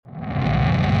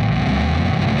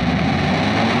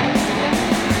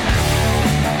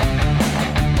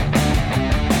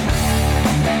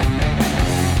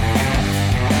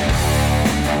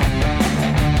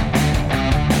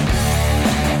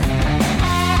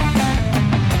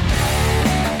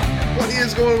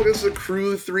everyone. Welcome to the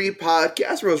Crew 3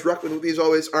 podcast. Rose Ruckman with me as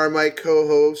always are my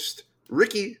co-host,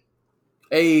 Ricky.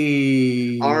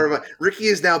 Hey. Ricky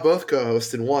is now both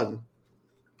co-hosts in one.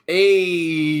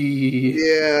 Hey.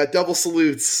 Yeah, double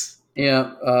salutes.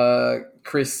 Yeah,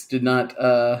 Chris did not,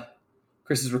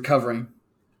 Chris is recovering.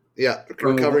 Yeah,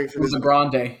 recovering from the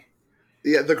Grande.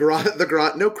 Yeah, the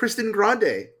Grande. No, Kristen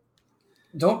Grande.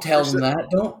 Don't tell him that.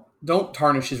 Don't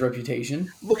tarnish his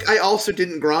reputation. Look, I also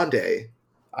didn't Grande.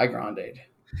 I Granded.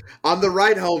 On the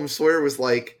ride home, Sawyer was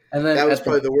like, and then that was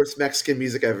probably the worst Mexican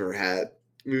music I've ever had.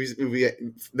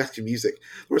 Mexican music.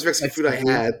 The worst Mexican food I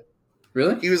had.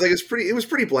 Really? He was like, it was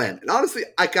pretty bland. And honestly,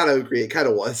 I gotta agree, it kind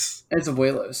of was. It's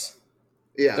abuelos.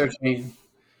 Yeah. They're chain.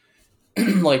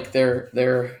 Like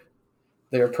they're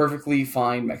perfectly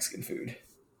fine Mexican food.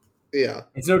 Yeah.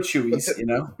 It's no Chewies, you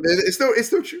know? It's no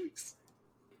Chewies.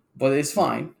 But it's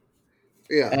fine.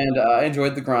 Yeah. And I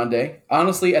enjoyed the Grande.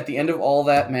 Honestly, at the end of all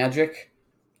that magic,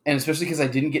 and especially because I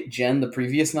didn't get Jen the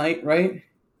previous night, right?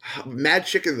 Mad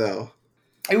Chicken, though.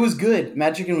 It was good.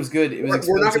 Mad Chicken was good. It was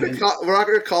we're not going to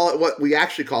call it what we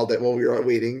actually called it while we were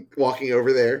walking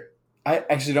over there. I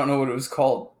actually don't know what it was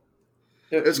called.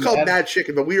 It was called Mad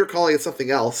Chicken, but we were calling it something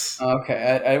else.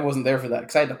 Okay, I wasn't there for that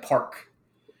because I had to park,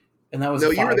 and that was you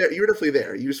were there. You were definitely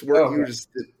there. You just weren't. Okay. You were just.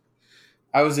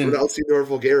 I was in. What else? Your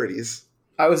vulgarities.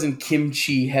 I was in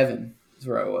kimchi heaven. Is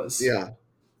where I was. Yeah.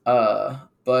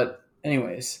 But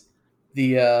anyways,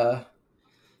 I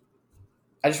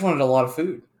just wanted a lot of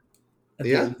food. At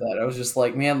the end of that, I was just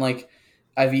like, man, like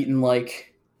I've eaten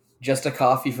like just a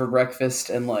coffee for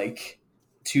breakfast and like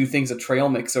 2 things of trail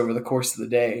mix over the course of the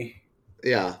day.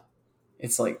 Yeah.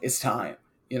 It's like, it's time,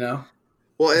 you know?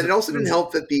 Well, and it also didn't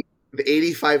help that the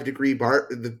 85-degree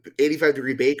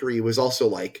bakery was also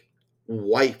like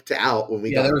wiped out when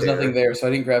we got there. Yeah, there was nothing there, so I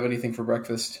didn't grab anything for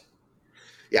breakfast.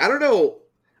 Yeah, I don't know.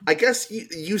 I guess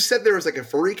you said there was like a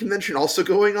furry convention also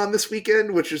going on this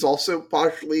weekend, which is also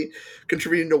partially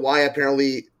contributing to why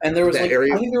apparently. And there was I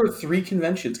think there were 3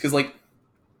 conventions because like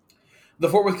the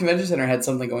Fort Worth Convention Center had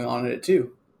something going on in it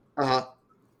too.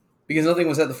 Because nothing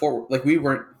was at the Fort Worth, like we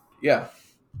weren't. Yeah.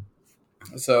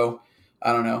 So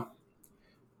I don't know.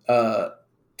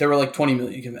 There were like 20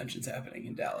 million conventions happening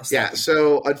in Dallas. Yeah.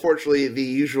 So unfortunately, the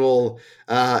usual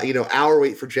hour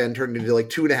wait for Jen turned into like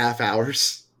 2.5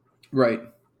 hours. Right.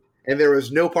 And there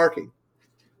was no parking.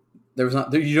 There was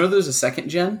not. You know, there's a second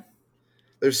gen.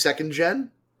 There's second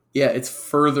gen. Yeah, it's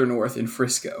further north in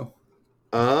Frisco.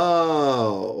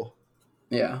 Oh.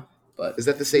 Yeah, but is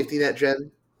that the safety net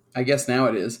gen? I guess now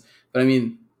it is. But I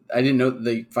mean, I didn't know that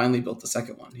they finally built the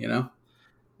second one. You know.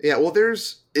 Yeah. Well,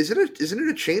 isn't it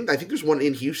a chain? I think there's one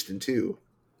in Houston too.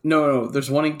 No. There's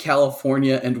one in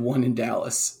California and one in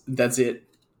Dallas. That's it.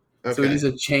 Okay. So it is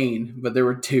a chain, but there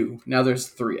were 2. Now there's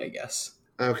 3, I guess.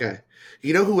 Okay.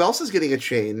 You know who else is getting a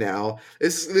chain now?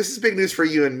 This is big news for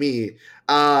you and me.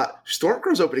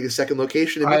 Stormcrow's opening a second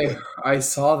location. I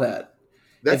saw that.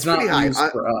 That's pretty high. It's not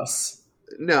news for us.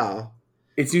 No.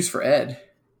 It's news for Ed.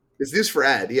 It's news for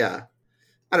Ed, yeah.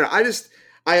 I don't know.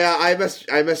 I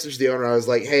messaged the owner. I was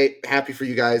like, hey, happy for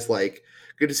you guys. Like,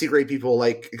 good to see great people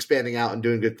like expanding out and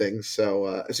doing good things. So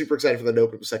I'm super excited for them to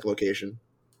open up a second location.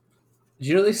 Do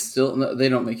you know they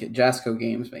don't make it? Jasco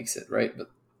Games makes it, right? But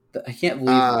I can't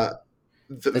believe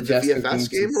the VFS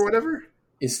game or whatever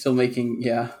is still making.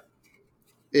 Yeah.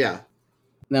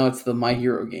 Now it's the My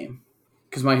Hero game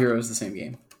because My Hero is the same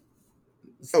game.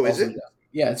 Is it?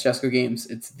 Yeah, it's Jasco Games.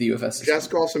 It's the UFS system.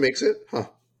 Jasco also makes it? Huh.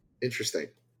 Interesting.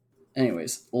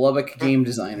 Anyways, Lubbock game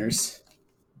designers.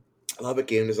 Lubbock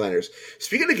game designers.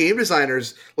 Speaking of game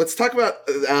designers, let's talk about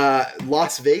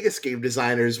Las Vegas game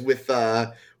designers with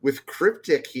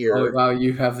Cryptic here. Oh, wow,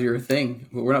 you have your thing.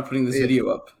 But we're not putting this video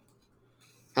up.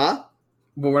 Huh?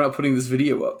 But we're not putting this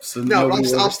video up. So no,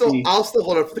 I'll still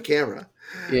hold up for the camera.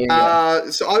 Yeah.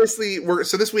 So obviously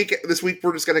this week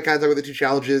we're just going to kind of talk about the 2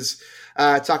 challenges,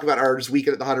 talk about our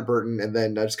weekend at the Hunter Burton, and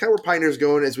then just kind of where Pioneer's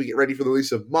going as we get ready for the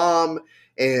release of Mom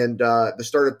and the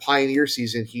start of Pioneer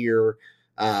season here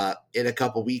in a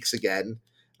couple weeks again.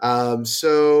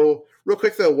 So real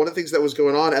quick though, one of the things that was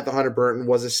going on at the Hunter Burton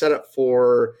was a setup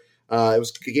for it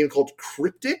was a game called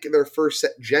Cryptic, their first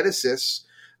set Genesis.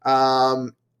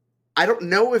 I don't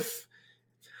know if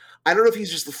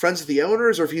he's just friends with the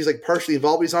owners or if he's like partially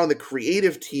involved. He's on the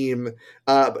creative team.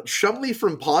 But Chumlee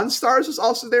from Pawn Stars was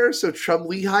also there. So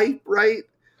Chumlee hype, right?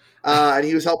 And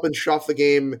he was helping show off the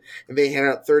game, and they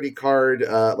handed out 30 card,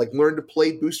 learn to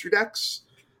play booster decks.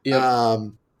 Yep.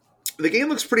 The game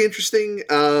looks pretty interesting.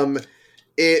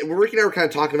 Ricky and I were kind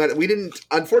of talking about it. We didn't,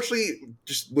 unfortunately,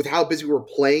 just with how busy we were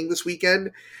playing this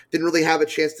weekend, didn't really have a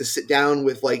chance to sit down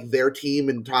with like their team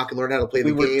and talk and learn how to play the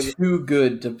game. We were too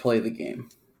good to play the game.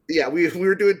 Yeah, we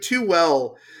were doing too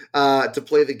well to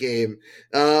play the game,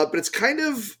 but it's kind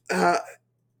of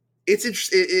it's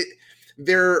interesting.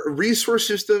 Their resource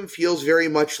system feels very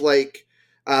much like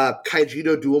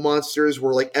Kaijito Duel Monsters,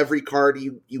 where like every card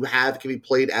you have can be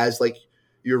played as like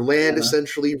your land,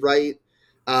 essentially, right?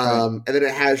 And then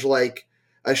it has like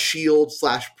a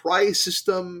shield/prize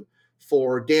system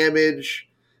for damage.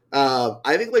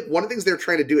 I think like one of the things they're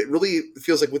trying to do, it really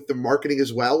feels like with the marketing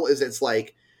as well, is it's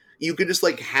like you can just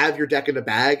like have your deck in a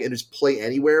bag and just play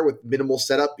anywhere with minimal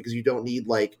setup because you don't need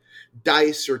like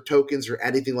dice or tokens or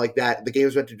anything like that. The game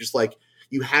is meant to just like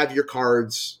you have your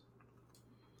cards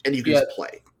and you can just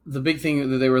play. The big thing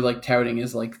that they were like touting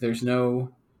is like there's no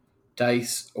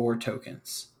dice or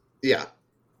tokens. Yeah.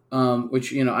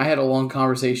 Which, you know, I had a long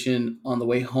conversation on the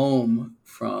way home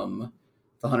from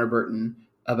the Hunter Burton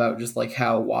about just like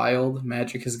how wild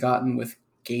Magic has gotten with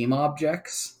game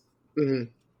objects. Mm-hmm.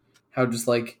 How just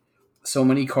like so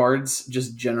many cards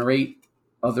just generate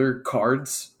other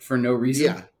cards for no reason.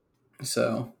 Yeah.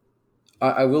 So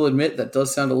I will admit that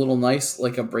does sound a little nice,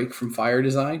 like a break from Fire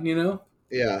design, you know?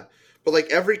 Yeah. But like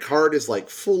every card is like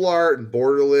full art and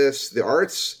borderless. The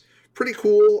art's pretty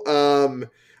cool.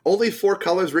 Only 4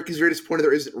 colors. Ricky's very disappointed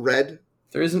there isn't red.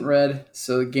 There isn't red,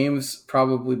 so the game's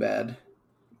probably bad.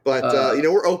 But you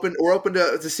know, we're open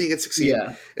to seeing it succeed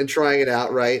and trying it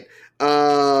out, right?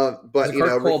 But you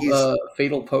know, called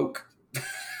Fatal Poke.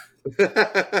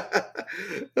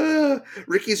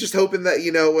 Ricky's just hoping that,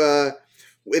 you know,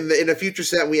 in a future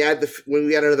set when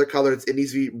we add another color, it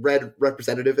needs to be red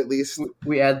representative at least.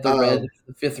 We add the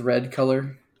 5th red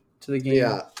color to the game.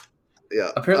 Yeah.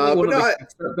 Yeah. Apparently one of the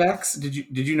Kickstarter backs, did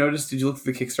you notice, did you look at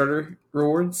the Kickstarter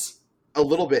rewards? A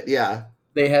little bit, yeah.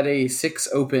 They had a 6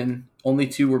 open, only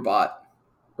 2 were bought,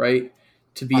 right?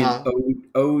 To be an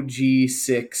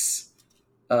OG6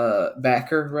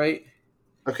 backer, right?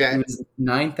 Okay. It was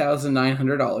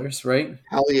 $9,900, right?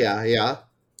 Hell yeah, yeah.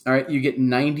 All right, you get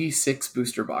 96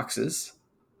 booster boxes.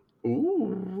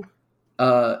 Ooh.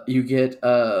 You get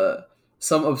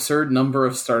some absurd number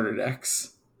of starter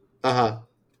decks.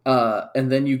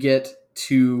 And then you get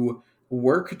to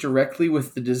work directly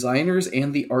with the designers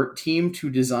and the art team to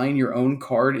design your own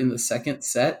card in the second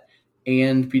set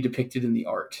and be depicted in the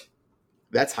art.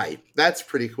 That's hype. That's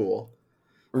pretty cool.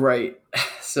 Right.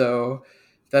 So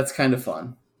that's kind of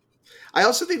fun. I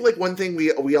also think like one thing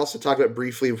we also talked about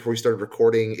briefly before we started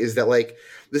recording is that like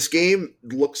this game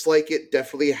looks like it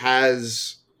definitely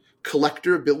has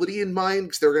collector ability in mind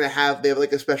because they have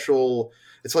like a special,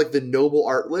 it's like the noble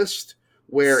art list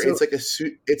where it's like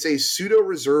it's a pseudo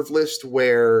reserve list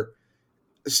where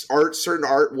certain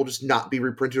art will just not be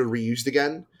reprinted or reused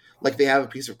again. Like they have a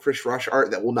piece of Chris Rush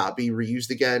art that will not be reused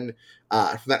again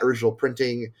from that original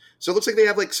printing. So it looks like they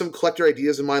have like some collector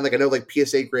ideas in mind. Like I know like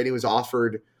PSA grading was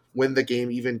offered when the game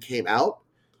even came out.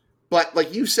 But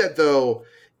like you said though,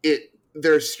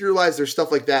 there's serialized, there's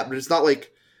stuff like that, but it's not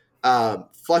like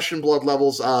flesh and blood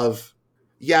levels of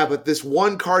but this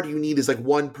one card you need is like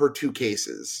 1 per 2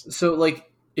 cases. So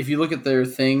like if you look at their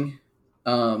thing,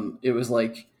 it was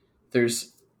like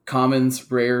there's commons,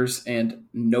 rares, and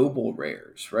noble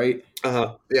rares, right?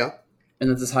 Yeah. And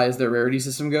that's as high as their rarity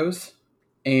system goes.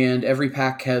 And every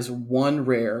pack has 1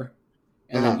 rare,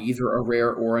 and then either a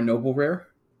rare or a noble rare.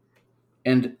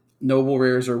 And noble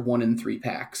rares are 1 in 3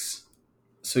 packs.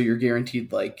 So you're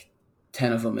guaranteed like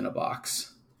 10 of them in a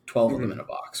box, 12 of them in a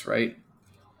box, right?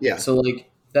 Yeah. So like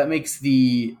that makes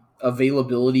the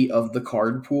availability of the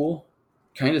card pool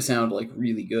kind of sound like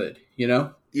really good, you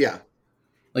know? Yeah.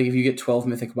 Like if you get 12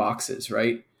 mythic boxes,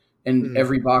 right? And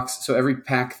every box, so every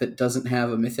pack that doesn't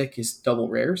have a mythic is double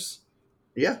rares.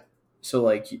 Yeah. So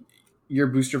like your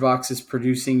booster box is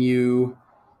producing you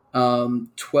 12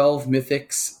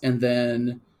 mythics and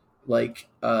then like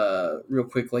real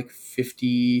quick like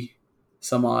 50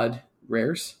 some odd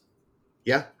rares.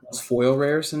 Yeah. Foil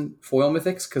rares and foil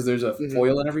mythics because there's a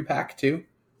foil in every pack too.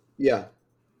 Yeah.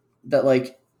 That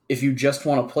like if you just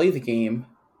want to play the game,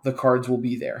 the cards will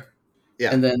be there.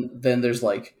 Yeah. And then there's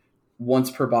like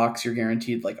once per box you're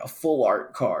guaranteed like a full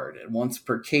art card, and once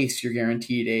per case you're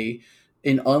guaranteed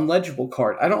an unlegible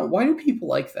card. Why do people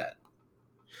like that?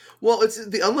 Well, it's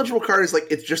the unlegible card is like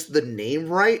it's just the name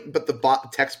right, but the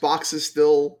text box is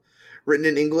still written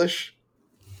in English.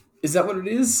 Is that what it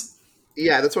is?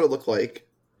 Yeah, that's what it looked like.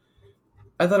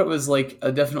 I thought it was like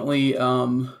a definitely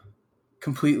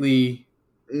completely.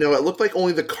 No, it looked like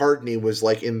only the card name was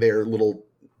like in their little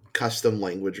custom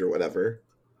language or whatever.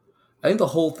 I think the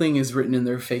whole thing is written in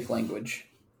their fake language.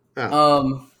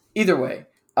 Either way,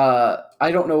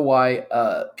 I don't know why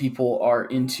people are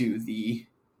into the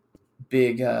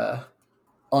big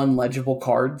unlegible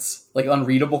cards, like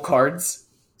unreadable cards.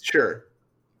 Sure.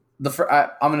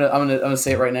 I'm gonna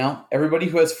say it right now. Everybody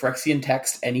who has Phyrexian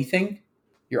text anything,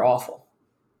 you're awful.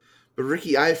 But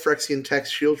Ricky, I have Phyrexian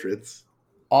text Shieldreds.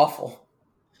 Awful.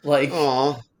 Like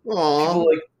Aww. people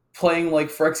like playing like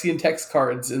Phyrexian text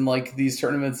cards in like these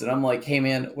tournaments, and I'm like, hey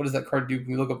man, what does that card do?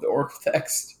 Can we look up the Oracle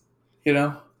text? You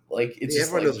know, like it's just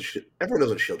everyone knows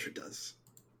what Shieldred does.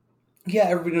 Yeah,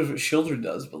 everybody knows what Shieldred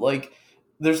does, but like,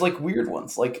 there's like weird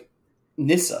ones like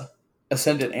Nissa,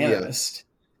 Ascendant Animist. Yeah.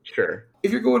 Sure.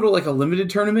 If you're going to like a limited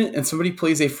tournament and somebody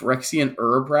plays a Phyrexian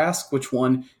Urabrask, which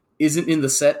one isn't in the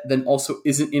set, then also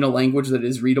isn't in a language that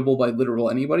is readable by literal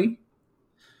anybody.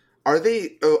 Are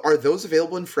they? Are those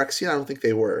available in Phyrexian? I don't think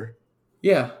they were.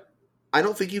 Yeah. I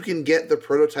don't think you can get the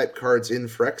prototype cards in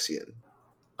Phyrexian.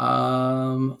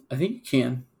 I think you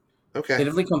can. Okay. They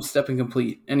definitely come step and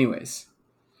complete. Anyways,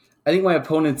 I think my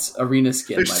opponent's arena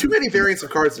skin. There's too many variants of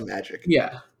cards in Magic.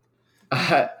 Yeah.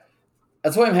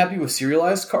 That's why I'm happy with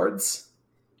serialized cards.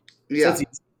 Yeah. So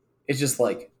it's just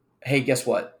like, hey, guess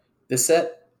what? This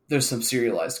set, there's some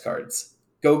serialized cards.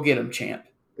 Go get them, champ.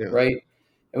 Yeah. Right?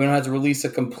 And we don't have to release a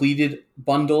completed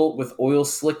bundle with oil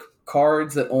slick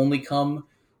cards that only come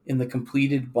in the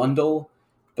completed bundle.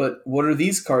 But what are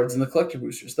these cards in the collector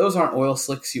boosters? Those aren't oil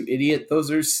slicks, you idiot.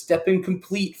 Those are step and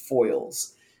complete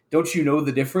foils. Don't you know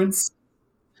the difference?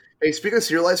 Hey, speaking of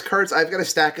serialized cards, I've got a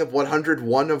stack of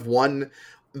 101 of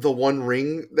the One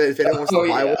Ring that if anyone wants to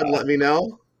buy one, let me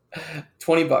know.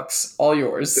 $20, all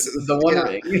yours. The One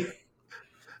Ring.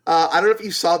 I don't know if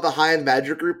you saw the high-end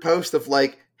Magic Group post of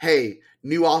like, hey,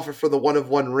 new offer for the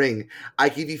One Ring. I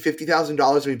give you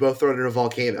 $50,000 and we both throw it in a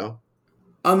volcano.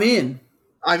 I'm in,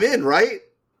 right?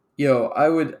 Yo, I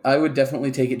would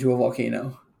definitely take it to a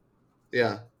volcano.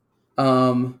 Yeah.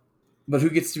 But who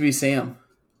gets to be Sam?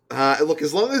 Look,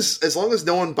 as long as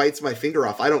no one bites my finger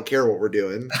off, I don't care what we're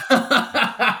doing.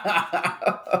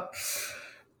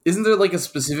 Isn't there like a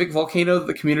specific volcano that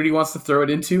the community wants to throw it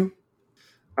into?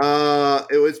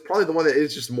 It was probably the one that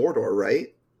is just Mordor,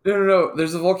 right? No.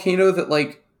 There's a volcano that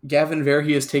like Gavin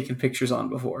Verhey has taken pictures on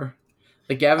before.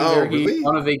 Like Gavin Verhey really?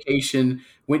 On a vacation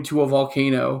went to a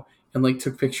volcano and like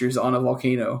took pictures on a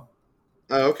volcano.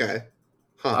 Oh, okay.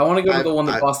 Huh. I want to go to the one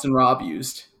that Boston Rob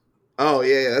used. Oh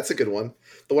yeah, that's a good one.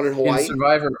 The one in Hawaii. In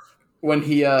Survivor, when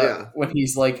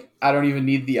he's like, I don't even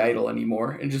need the idol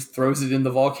anymore, and just throws it in the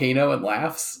volcano and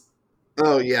laughs.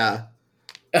 Oh yeah.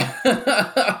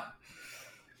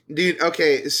 Dude,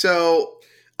 okay, so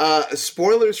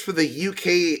spoilers for the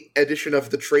UK edition of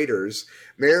The Traitors.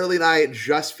 Marilee and I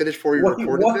just finished before we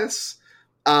recorded this.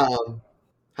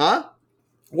 Huh?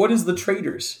 What is The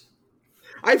Traitors?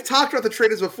 I've talked about The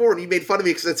Traitors before, and you made fun of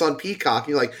me because it's on Peacock. And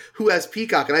you're like, who has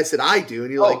Peacock? And I said, I do.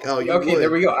 And you're like, oh, you okay, would.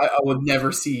 There we go. I would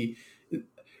never see.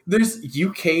 There's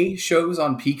UK shows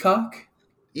on Peacock?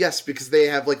 Yes, because they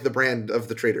have like the brand of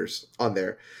The Traitors on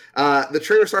there. The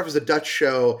Traitors started as a Dutch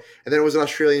show, and then it was an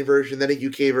Australian version, then a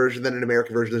UK version, then an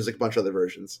American version. There's like a bunch of other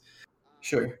versions.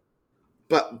 Sure.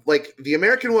 But like the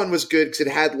American one was good because it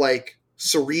had like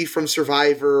Sari from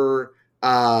Survivor,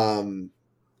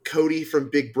 Cody from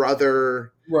Big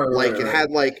Brother. Right. It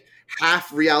had like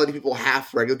half reality people,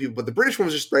 half regular people. But the British one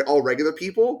was just all regular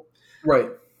people. Right.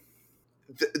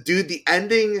 Dude, the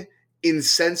ending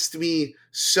incensed me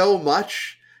so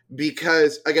much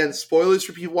because, again, spoilers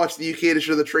for people watching the UK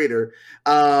edition of The Traitor.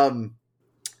 Before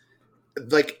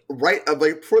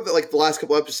the last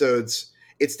couple episodes,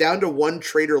 it's down to one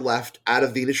traitor left out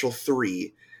of the initial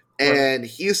 3. And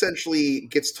he essentially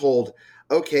gets told,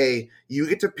 okay, you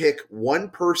get to pick one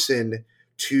person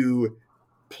to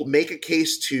make a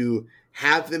case to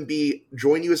have them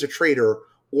join you as a traitor,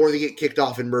 or they get kicked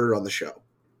off and murdered on the show.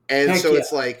 And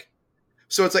it's like,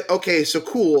 okay, so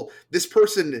cool. This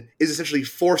person is essentially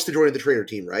forced to join the traitor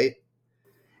team, right?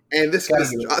 And this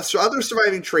other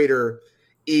surviving traitor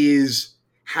has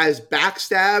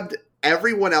backstabbed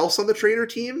everyone else on the traitor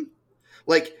team.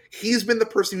 Like, he's been the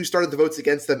person who started the votes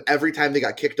against them every time they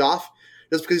got kicked off.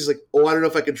 Just because he's like, oh, I don't know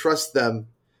if I can trust them,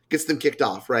 gets them kicked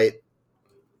off, right?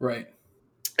 Right.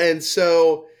 And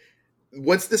so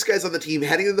once this guy's on the team,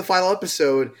 heading into the final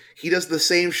episode, he does the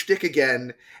same shtick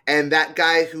again, and that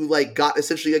guy who got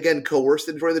essentially again coerced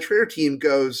into joining the traitor team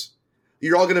goes,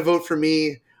 "You're all going to vote for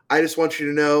me. I just want you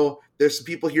to know there's some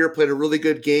people here playing a really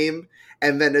good game."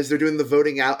 And then as they're doing the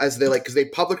voting out, because they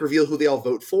public reveal who they all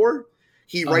vote for,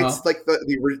 he writes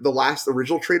the last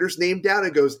original traitor's name down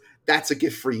and goes, "That's a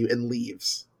gift for you," and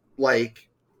leaves. Like,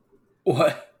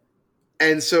 what?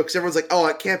 And so, because everyone's like, "Oh,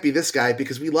 it can't be this guy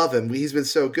because we love him. He's been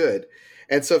so good."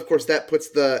 And so, of course, that puts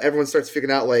everyone starts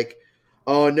figuring out, like,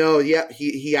 oh, no, yeah,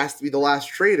 he has to be the last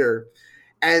traitor.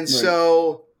 And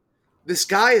so this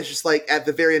guy is just like, at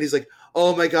the very end, he's like,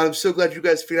 oh, my God, I'm so glad you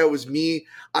guys figured out it was me.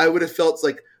 I would have felt,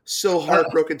 like, so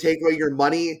heartbroken taking away your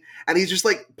money. And he's just,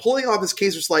 like, pulling off this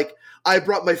case, just like, I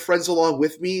brought my friends along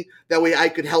with me. That way I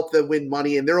could help them win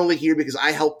money. And they're only here because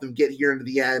I helped them get here into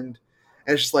the end.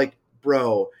 And it's just like,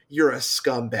 bro, you're a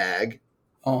scumbag.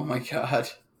 Oh, my God.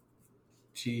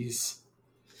 Jeez.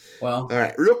 Well, all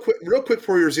right, real quick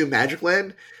before we resume Magic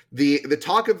Land, the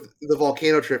talk of the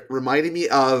volcano trip reminded me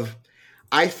of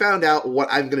I found out what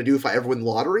I'm going to do if I ever win the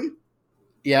lottery.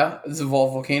 Yeah, does it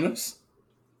involve volcanoes?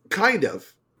 Kind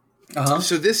of. Uh-huh.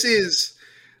 So this is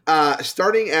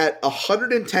starting at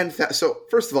 110,000. So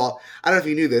first of all, I don't know if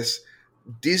you knew this.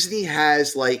 Disney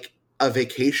has like a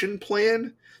vacation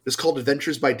plan. It's called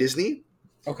Adventures by Disney.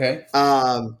 Okay.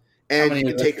 And you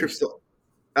can take trips to.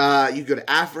 You go to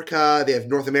Africa. They have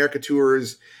North America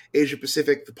tours, Asia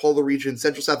Pacific, the Polar region,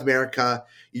 Central South America,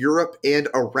 Europe, and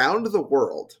around the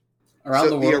world.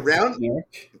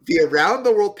 The around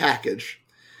the world package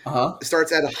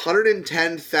starts at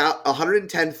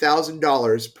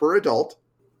 $110,000 per adult.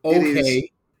 Okay. It is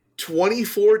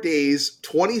 24 days,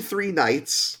 23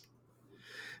 nights.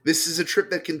 This is a trip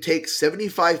that can take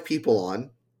 75 people on.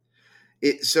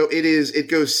 It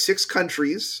goes 6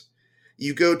 countries.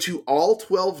 You go to all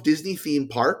 12 Disney theme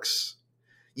parks.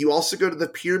 You also go to the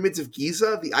Pyramids of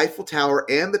Giza, the Eiffel Tower,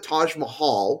 and the Taj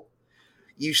Mahal.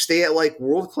 You stay at like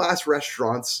world-class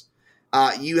restaurants.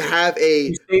 You have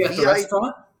a the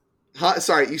restaurant?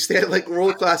 You stay at like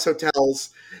world-class hotels.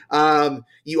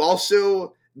 You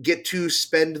also get to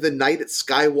spend the night at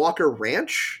Skywalker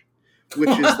Ranch, which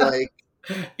is like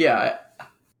yeah.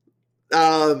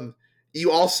 You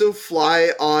also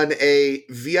fly on a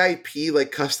VIP,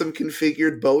 like custom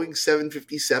configured Boeing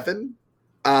 757.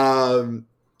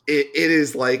 It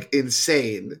is like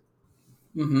insane.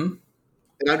 Mm-hmm.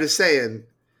 And I'm just saying,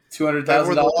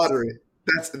 $200,000 lottery.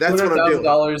 That's what I'm doing.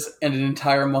 $200,000 and an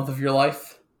entire month of your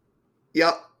life.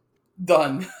 Yep.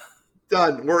 Done.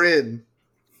 We're in.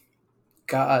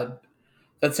 God,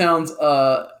 that sounds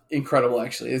incredible.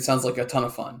 Actually, it sounds like a ton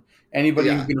of fun. Anybody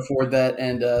who can afford that,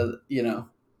 and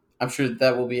I'm sure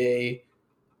that will be a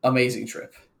amazing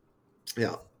trip.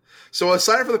 Yeah. So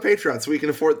sign up for the Patreon so we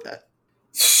can afford that.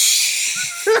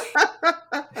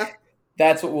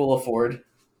 That's what we'll afford.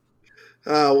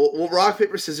 We'll rock,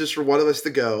 paper, scissors for one of us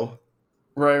to go.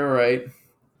 Right.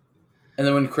 And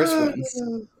then when Chris wins.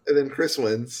 And then Chris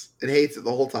wins and hates it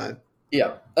the whole time.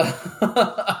 Yeah.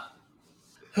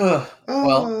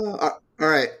 Well. All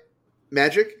right.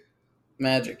 Magic.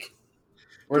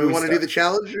 Do we want to do the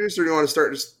challenges, or do you want to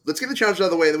start? Let's get the challenge out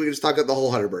of the way, and then we can just talk about the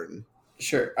whole Hunter Burton.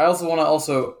 Sure. I also want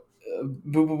to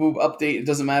boop update. It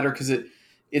doesn't matter because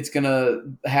it's gonna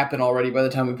happen already by the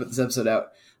time we put this episode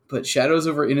out. But Shadows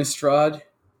over Innistrad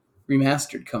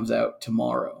Remastered comes out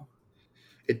tomorrow.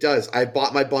 It does. I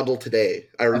bought my bundle today.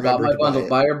 I bought my bundle.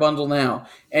 Buy your bundle now.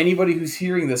 Anybody who's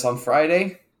hearing this on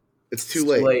Friday, it's too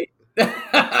late.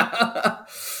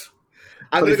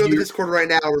 I'm going to go to Discord right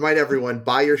now and remind everyone,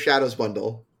 buy your Shadows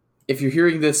bundle. If you're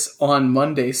hearing this on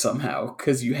Monday somehow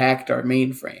because you hacked our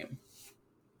mainframe,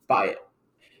 buy it.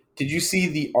 Did you see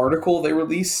the article they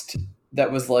released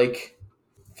that was like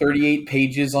 38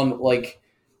 pages on like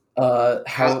how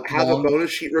the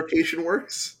bonus sheet rotation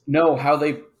works? No, how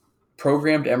they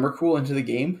programmed Emrakul into the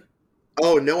game.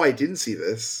 Oh, no, I didn't see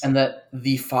this. And that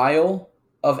the file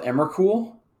of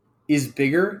Emrakul is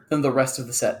bigger than the rest of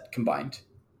the set combined.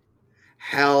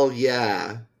 Hell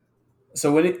yeah.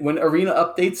 So when Arena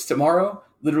updates tomorrow,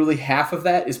 literally half of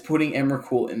that is putting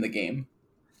Emrakul in the game.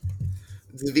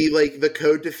 The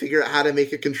code to figure out how to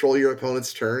make it control your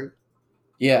opponent's turn?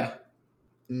 Yeah.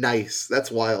 Nice. That's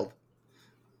wild.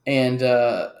 And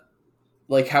how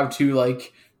to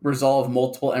resolve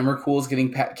multiple Emrakuls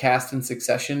getting cast in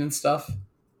succession and stuff.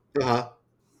 Uh-huh.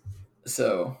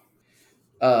 So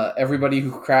everybody who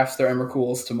crafts their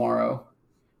Emrakuls tomorrow,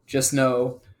 just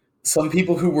know some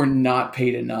people who were not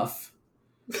paid enough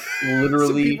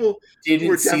literally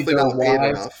didn't see their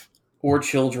wives or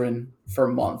children for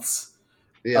months.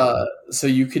 Yeah. So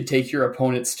you could take your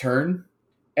opponent's turn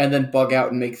and then bug out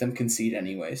and make them concede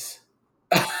anyways.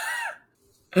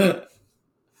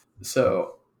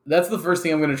 So that's the first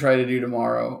thing I'm going to try to do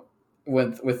tomorrow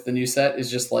with the new set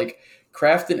is just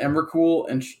craft an Emrakul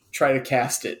and try to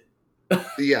cast it.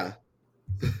 Yeah.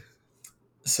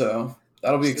 So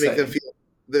that'll be exciting.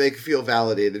 They can feel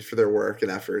validated for their work and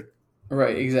effort.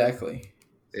 Right, exactly.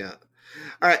 Yeah.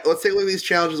 All right, let's take a look at these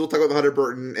challenges. We'll talk about the Hunter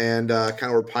Burton and kind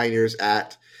of where Pioneer's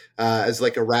at as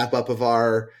a wrap-up of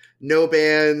our No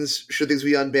bans. Should things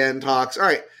be unbanned talks? All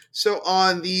right. So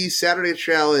on the Saturday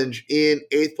challenge, in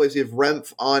 8th place, we have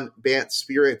Remph on Bant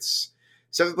Spirits.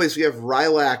 7th place, we have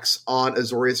Rylax on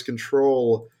Azorius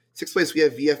Control. 6th place, we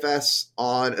have VFS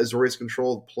on Azorius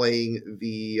Control playing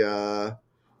the...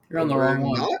 You're on the wrong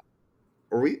one. Not?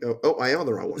 Are we? Oh, I am on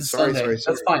the wrong one. Sorry.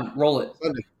 That's fine. Roll it.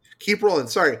 Sunday. Keep rolling.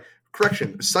 Sorry.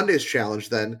 Correction. Sunday's challenge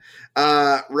then.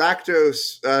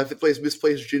 Rakdos, 5th place,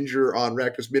 Misplaced Ginger on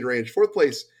Rakdos Midrange. 4th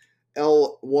place,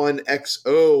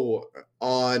 L1XO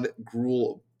on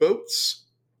Gruul Boats.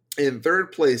 In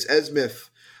 3rd place, Esmith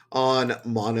on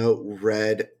Mono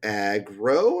Red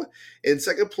Aggro. In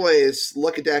 2nd place,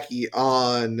 Luckadaki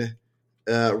on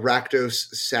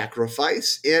Rakdos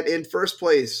Sacrifice. And in 1st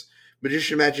place,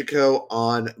 Magician Magico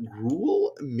on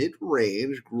Gruul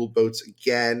Midrange. Gruul Boats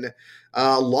again.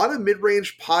 A lot of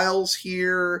mid-range piles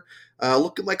here.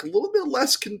 Looking like a little bit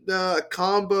less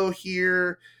combo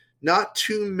here. Not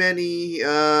too many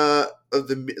of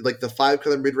the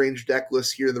 5-color mid-range deck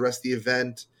lists here in the rest of the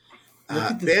event. Look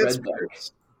at this red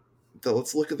deck.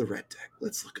 Let's look at the red deck.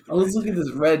 Let's look at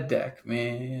this red deck,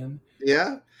 man.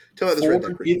 Yeah? Tell me about this red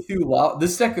deck.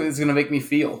 This deck is going to make me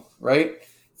feel, right?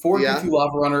 4 P2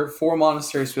 Lava Runner, 4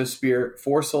 Monastery Swift Spear,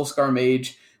 4 Soulscar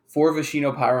Mage, 4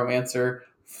 Vishino Pyromancer,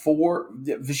 4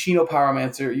 Vishino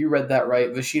Pyromancer, you read that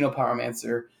right, Vishino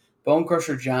Pyromancer, Bone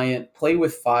Crusher Giant, Play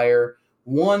with Fire,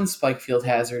 1 Spikefield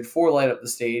Hazard, 4 Light Up the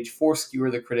Stage, 4 Skewer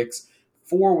the Critics,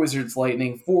 4 Wizard's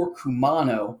Lightning, 4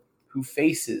 Kumano, who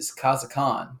faces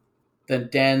Kazakan, then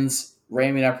Dens,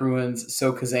 Raminap Ruins,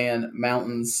 Sokazan,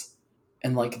 Mountains,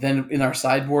 and then in our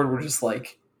sideboard we're just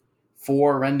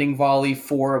 4 Rending Volley,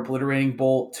 4 Obliterating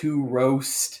Bolt, 2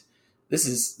 Roast. This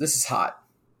is hot.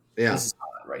 Yeah. This is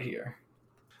hot right here.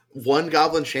 1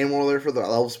 Goblin Chainwhirler for the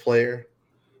Elves player.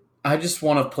 I just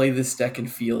want to play this deck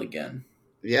and feel again.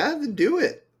 Yeah, then do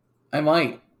it. I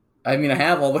might. I mean, I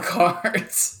have all the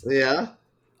cards. Yeah.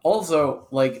 Also,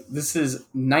 this is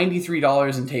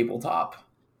 $93 in tabletop.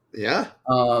 Yeah.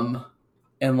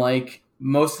 And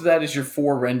most of that is your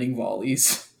 4 Rending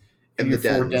Volleys and your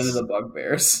 4 Den of the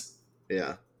Bugbears.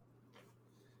 Yeah.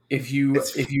 If you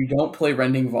don't play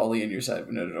Rending Volley in your side,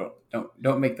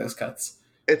 don't make those cuts.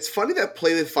 It's funny that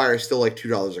Play with Fire is still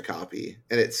 $2 a copy,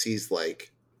 and it sees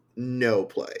no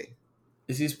play.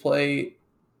 It sees play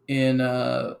in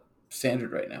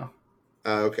Standard right now.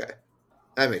 Okay,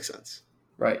 that makes sense.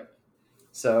 Right.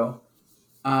 So,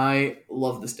 I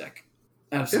love this deck.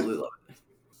 Absolutely love it.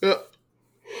 Yeah.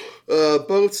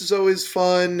 Boats is always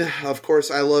fun. Of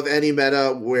course, I love any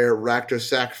meta where Rakdos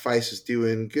Sacrifice is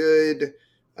doing good.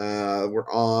 We're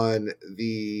on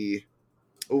the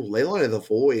Leyline of the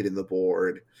Void in the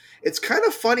board. It's kind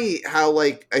of funny how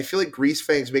I feel like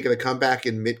Greasefang's making a comeback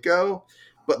in Midgo,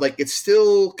 but it's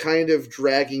still kind of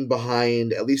dragging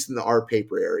behind, at least in the art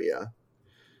paper area.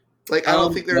 I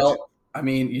don't think there's. Well, I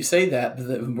mean, you say that, but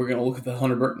then we're going to look at the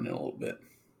Hunter Burton in a little bit.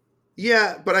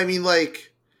 Yeah, but I mean,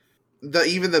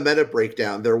 even the meta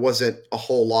breakdown, there wasn't a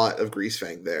whole lot of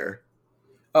Greasefang there.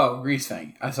 Oh,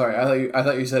 Greasefang. I'm sorry. I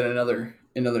thought you said another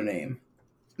name.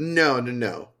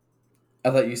 No. I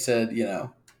thought you said,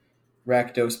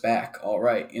 Rakdos back. All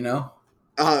right,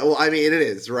 Well, I mean, it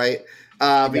is right.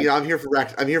 But I'm here for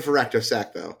Rakdos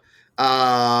Sack though.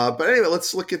 But anyway,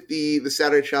 let's look at the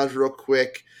Saturday challenge real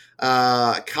quick.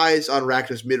 Kai's on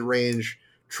Rakdos mid-range.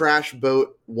 Trash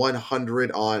Boat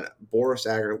 100 on Boros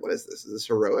Aggro. What is this? Is this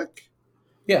heroic?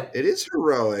 Yeah. It is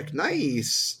heroic.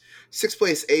 Nice. 6th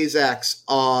place, Azax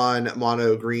on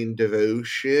Mono Green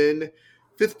Devotion.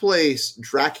 5th place,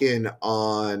 Draken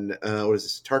on,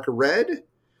 Tarka Red?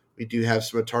 We do have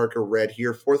some Tarka Red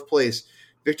here. 4th place,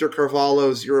 Victor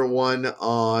Carvalho 01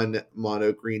 on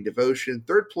Mono Green Devotion.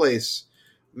 3rd place,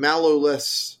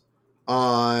 Maloless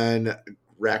on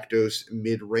Rakdos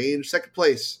Mid-Range. 2nd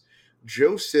place,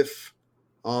 Joseph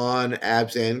on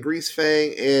Abzan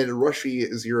Greasefang. And Rushy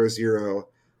 00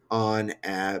 on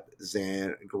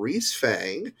Abzan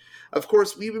Greasefang. Of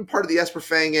course, we've been part of the Esper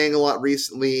Fang gang a lot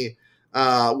recently.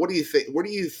 What do you think? What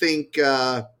do you think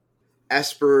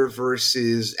Esper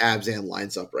versus Abzan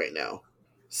lines up right now?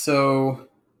 So,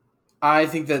 I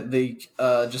think that they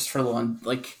just for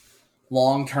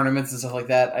long tournaments and stuff like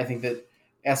that, I think that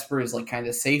Esper is kind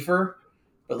of safer,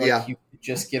 but you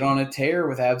just get on a tear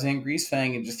with Abzan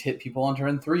Greasefang and just hit people on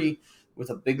turn 3 with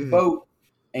a big boat,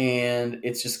 and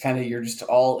it's just kind of you're just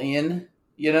all in,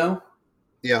 Yeah.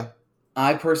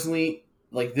 I personally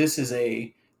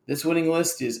this winning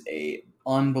list is a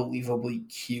unbelievably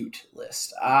cute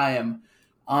list. I am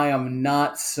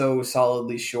not so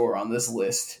solidly sure on this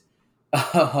list.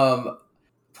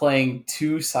 Playing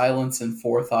 2 Silence and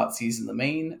 4 Thoughtseize in the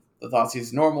main, the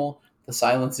Thoughtseize normal, The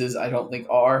silences, I don't think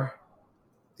are.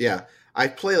 Yeah. I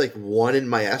play like one in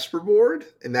my Esper board,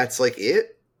 and that's like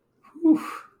it. Whew.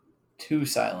 2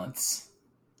 silence.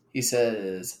 He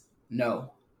says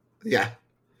no. Yeah.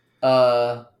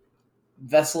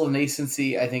 Vessel of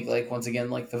Nascency, I think, like, once again,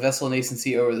 like, the Vessel of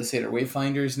Nascency over the Satyr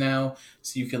Wayfinders now,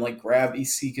 so you can, like, grab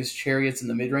Isika's Chariots in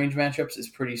the mid-range matchups is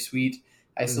pretty sweet.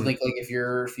 I still think, like, if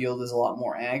your field is a lot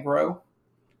more aggro,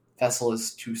 Vessel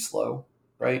is too slow,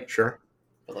 right? Sure.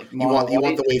 But, like, You want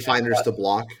the Wayfinders to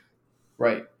block.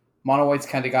 Right. Mono White's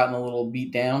kind of gotten a little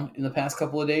beat down in the past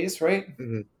couple of days, right?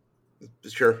 Mm-hmm.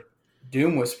 Sure.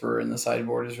 Doom Whisperer in the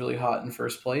sideboard is really hot in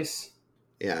first place.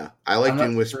 Yeah, I like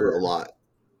Doom Whisperer a lot.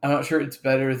 I'm not sure it's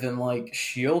better than, like,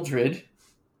 Shieldred,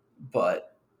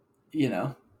 but,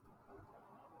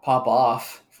 pop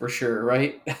off for sure,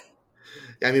 right?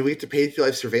 I mean, we get to Page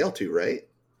Life Surveil too, right?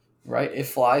 Right. It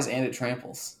flies and it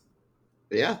tramples.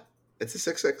 Yeah, it's a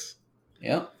 6/6.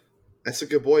 Yep. That's a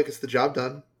good boy. Gets the job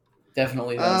done.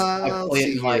 Definitely does. I play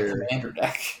it in my commander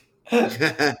deck.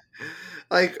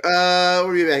 Like, what are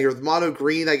we at here with mono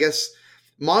green? I guess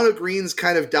mono green's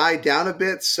kind of died down a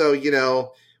bit, so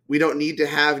we don't need to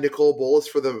have Nicole Bolas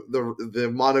for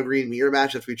the mono green mirror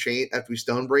match if we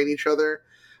stone brain each other.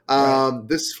 Right.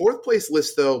 This fourth place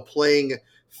list though, playing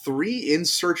 3 In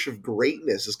Search of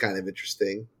Greatness is kind of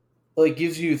interesting. Well, it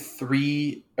gives you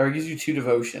 2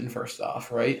 devotion first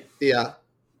off, right? Yeah.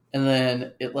 And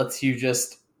then it lets you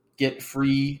just get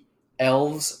free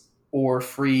elves or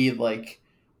free, like,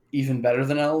 even better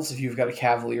than elves. If you've got a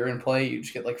Cavalier in play, you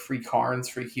just get, like, free Karns,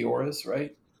 free Kioras,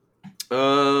 right?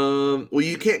 Well,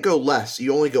 you can't go less.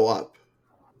 You only go up.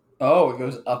 Oh, it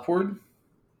goes upward?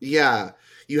 Yeah.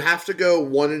 You have to go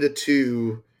 1 into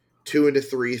 2, 2 into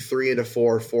 3, 3 into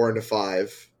 4, 4 into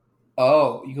 5.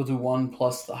 Oh, you can do 1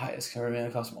 plus the highest current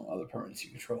mana cost among other permanents you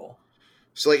control.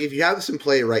 So, like, if you have this in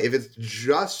play, right, if it's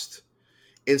just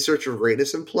In Search of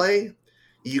Greatness in play,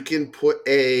 you can put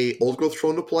a Old Growth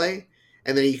Troll into play,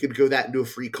 and then you could go that into a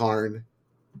free Karn.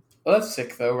 Well, that's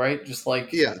sick, though, right? Just,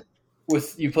 like, yeah,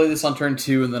 with you play this on turn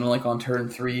 2, and then, like, on turn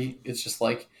 3, it's just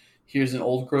like, here's an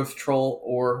Old Growth Troll,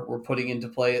 or we're putting into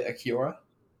play a Kiora.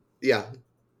 Yeah.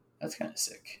 That's kind of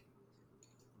sick.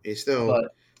 It's still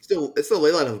it's the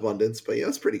Leyline of Abundance, but yeah,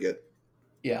 it's pretty good.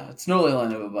 Yeah, it's no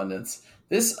Leyline of Abundance.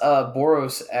 This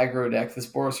Boros aggro deck, this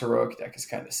Boros Heroic deck is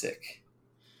kind of sick.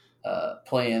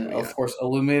 Playing, of course,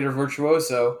 Illuminator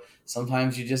Virtuoso.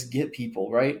 Sometimes you just get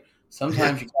people, right?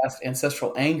 Sometimes you cast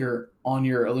Ancestral Anger on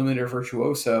your Illuminator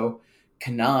Virtuoso,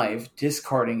 connive,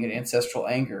 discarding an Ancestral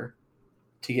Anger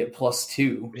to get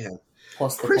 +2. Yeah.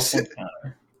 Plus the +1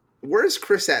 counter. Where's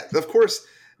Chris at? Of course,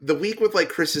 the week with, like,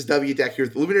 Chris's W deck here,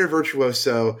 Illuminator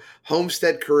Virtuoso,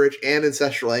 Homestead Courage, and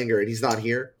Ancestral Anger, and he's not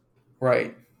here.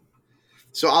 Right.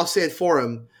 So I'll say it for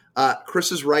him.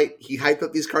 Chris is right. He hyped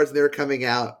up these cards when they were coming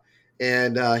out,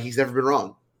 and he's never been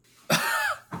wrong.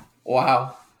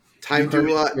 Wow. Time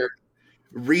to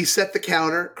reset the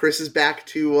counter. Chris is back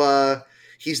to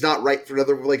he's not right for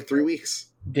another, like, 3 weeks.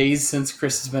 Days since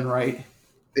Chris has been right.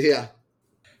 Yeah.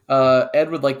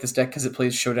 Ed would like this deck because it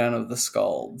plays Showdown of the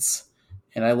Scalds.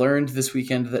 And I learned this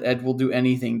weekend that Ed will do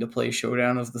anything to play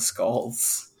Showdown of the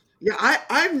Scalds. Yeah,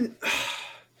 I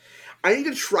need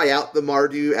to try out the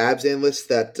Mardu Abzan list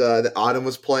that Autumn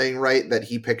was playing, right, that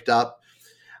he picked up.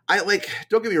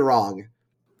 Don't get me wrong,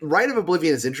 Rite of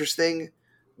Oblivion is interesting,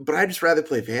 but I'd just rather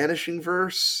play Vanishing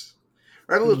Verse.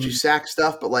 Or I have a little Jusac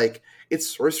stuff, but, like,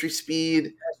 it's sorcery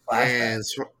speed and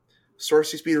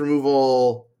sorcery speed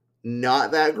removal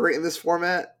not that great in this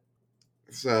format.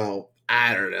 So,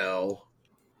 I don't know.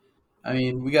 I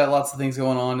mean, we got lots of things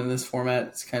going on in this format.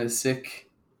 It's kind of sick.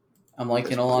 I'm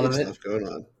liking a lot of it. Stuff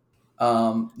going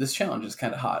on. This challenge is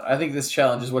kind of hot. I think this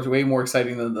challenge is way more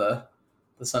exciting than the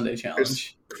Sunday challenge.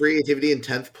 There's creativity in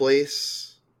 10th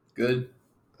place. Good.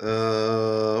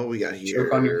 What we got here?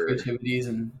 Choke on your creativities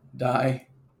and die.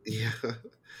 Yeah.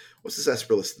 What's this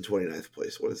Esper list in 29th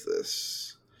place? What is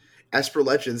this? Esper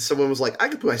Legends. Someone was like, I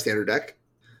could put my standard deck.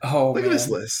 Oh, Look at this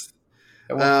list.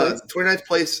 29th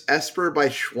place, Esper by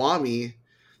Schwami.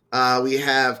 We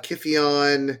have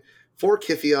Kithion, 4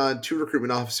 Kithion, 2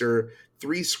 Recruitment Officer,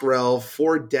 3 Skrell,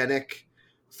 4 Denick,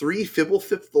 3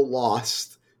 Fibblethip the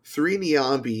Lost, 3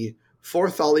 Niambi, 4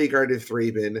 Thalia Guardian of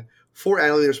Thraben, 4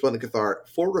 Annihilate Splendid Cathar,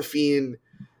 4 Rafine,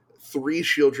 3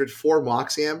 Shieldred, 4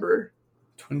 Mox Amber.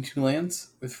 22 lands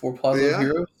with 4 Plaza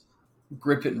Heroes.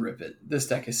 Grip it and rip it. This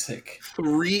deck is sick.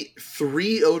 3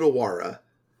 Odawara.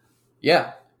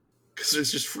 Yeah. Because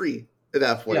it's just free at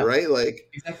that point, right? Like,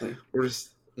 exactly. We're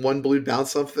just 1 blue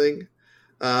bounce something.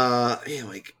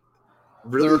 Like,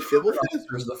 really Fibble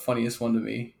is the funniest one to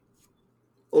me.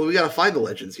 Well, we gotta find the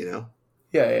legends,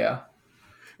 Yeah.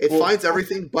 It finds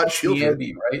everything but children.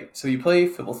 Niambi, right? So you play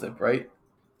Fibblethip, right?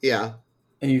 Yeah.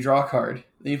 And you draw a card.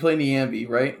 Then you play Niambi,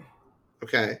 right?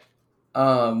 Okay.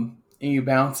 And you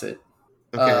bounce it.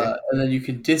 Okay. And then you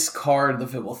can discard the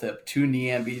Fibblethip to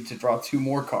Niambi to draw 2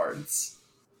 more cards.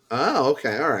 Oh,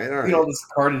 okay. All right. Look at all this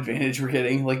card advantage we're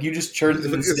getting. Like, you just churned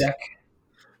through this deck.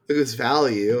 Look at this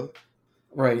value.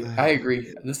 Right. I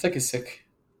agree. This deck is sick.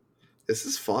 This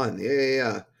is fun.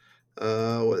 Yeah.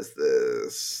 What is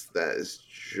this? That is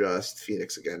just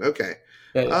Phoenix again. Okay.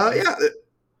 Yeah.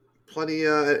 Plenty.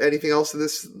 Anything else in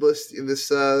this list, in this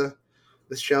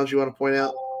challenge you want to point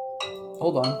out?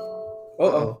 Hold on.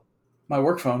 Uh-oh. My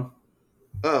work phone.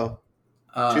 Oh.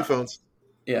 2 phones.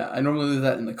 Yeah, I normally leave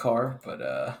that in the car,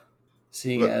 but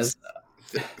seeing as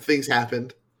things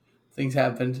happened,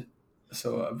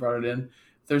 so I brought it in.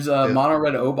 There's a Mono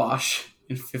Red Obosh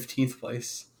in 15th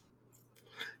place.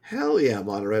 Hell yeah,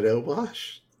 Mono Red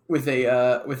Obosh. With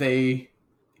a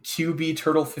QB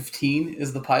Turtle 15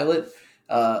 is the pilot.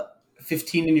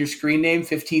 15 in your screen name,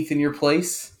 15th in your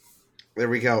place. There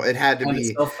we go. It had to be.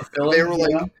 They were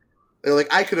like, they're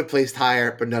like, I could have placed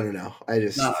higher, but no. I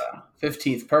just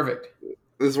 15th, perfect.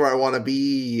 This is where I want to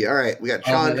be. All right, we got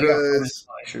Chandra's.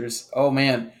 Oh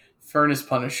man, Furnace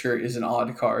Punisher is an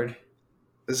odd card.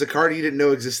 This is a card you didn't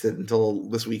know existed until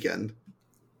this weekend.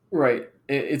 Right.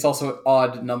 It's also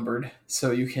odd numbered, so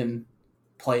you can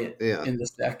play it in this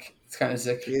deck. It's kind of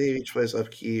sick. Each place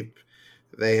upkeep.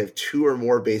 They have 2 or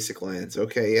more basic lands.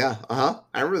 Okay, yeah. I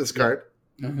remember this card.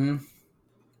 Mm-hmm.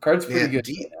 Card's pretty good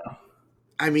right now.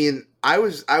 I mean, I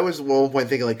was at one point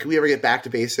thinking, like, could we ever get back to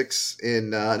basics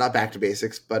in not back to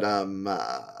basics, but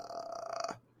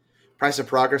Price of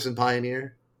Progress in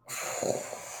Pioneer?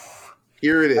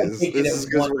 Here it is. This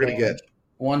is what we're gonna get.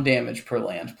 1 damage per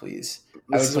land, please.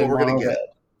 This is what we're gonna get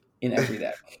in every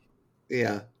deck.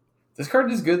 Yeah. This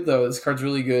card is good though. This card's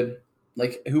really good.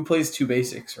 Like, who plays 2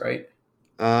 basics, right?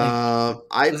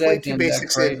 I play 2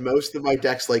 basics in most of my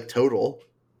decks, like total.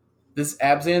 This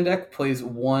Abzan deck plays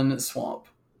 1 swamp,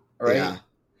 right? Yeah.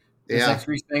 This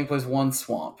X-Grease Fang plays 1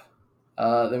 swamp.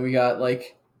 Then we got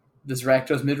like this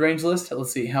Rakdos mid-range list.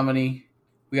 Let's see how many.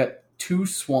 We got 2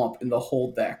 swamp in the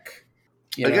whole deck.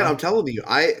 Again, I'm telling you,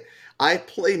 I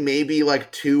play maybe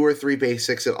like 2 or 3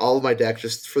 basics in all of my decks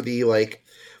just for the like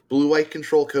blue-white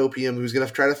control copium who's gonna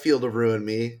try to Field of Ruin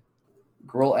me.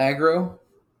 Gruul aggro.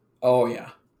 Oh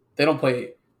yeah, they don't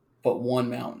play but 1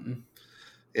 mountain.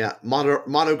 Yeah,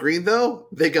 mono green though,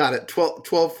 they got it.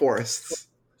 12 forests.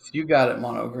 You got it,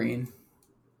 mono green.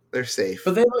 They're safe,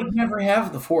 but they like never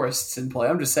have the forests in play.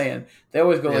 I'm just saying they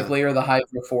always go like layer the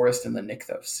Hydra forest and then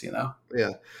Nykthos. You know.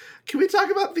 Yeah. Can we talk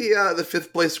about the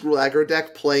 5th place Gruul aggro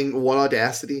deck playing 1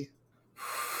 Audacity?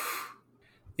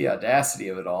 The audacity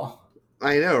of it all.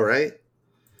 I know, right?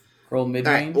 Gruul mid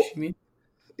range. You mean?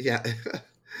 Yeah.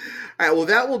 All right, well,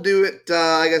 that will do it,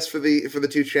 I guess, for the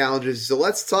 2 challenges. So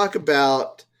let's talk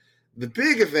about the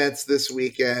big events this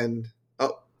weekend.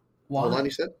 Oh, why? Hold on,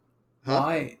 you said?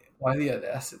 Huh? Why the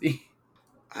audacity?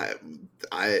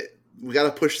 We got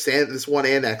to push this one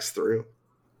annex through.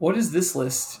 What is this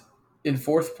list in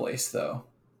 4th place, though?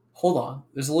 Hold on,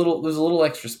 there's a little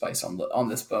extra spice on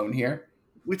this bone here.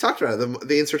 We talked about it,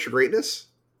 the In Search of Greatness.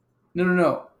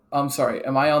 No. I'm sorry.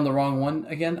 Am I on the wrong one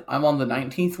again? I'm on the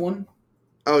 19th one.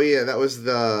 Oh, yeah, that was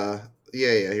the...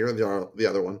 Yeah, you're on the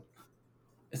other one.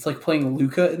 It's like playing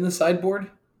Luca in the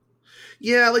sideboard?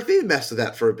 Yeah, like they messed with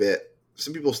that for a bit.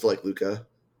 Some people still like Luca.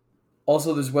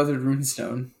 Also, there's Weathered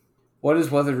Runestone. What does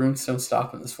Weathered Runestone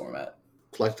stop in this format?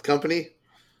 Collect Company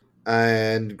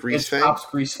and Grease Fang. It stops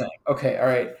Grease Fang. Okay, all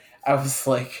right. I was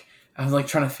like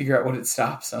trying to figure out what it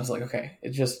stops. I was like, okay,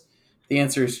 the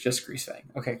answer is just Grease Fang.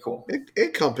 Okay, cool.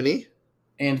 And Company.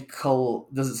 And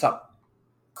does it stop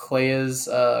Clea's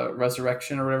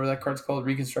Resurrection or whatever that card's called?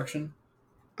 Reconstruction?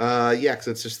 Yeah, because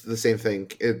it's just the same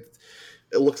thing. It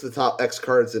looks at the top X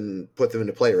cards and put them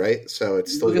into play, right? So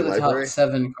it's still your library. Look at the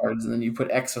top 7 cards and then you put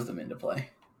X of them into play.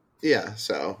 Yeah,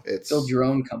 so it's... Build your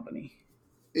own company.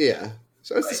 Yeah,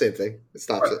 so it's the same thing. It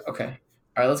stops it. Okay.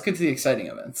 All right, let's get to the exciting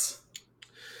events.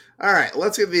 All right,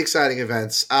 let's get to the exciting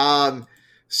events.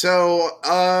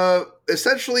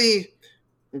 Essentially...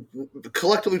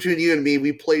 collectively between you and me,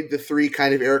 we played the 3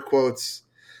 kind of air quotes.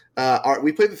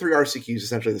 We played the 3 RCQs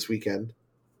essentially this weekend.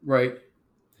 Right.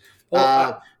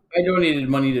 Well, I donated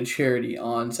money to charity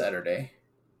on Saturday.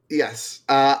 Yes.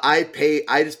 I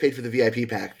just paid for the VIP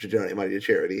package to donate money to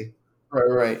charity.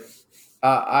 Right.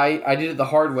 I did it the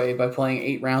hard way by playing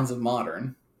 8 rounds of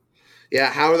Modern. Yeah.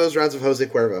 How are those rounds of Jose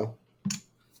Cuervo?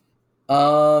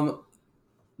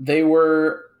 They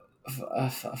were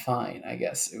fine, I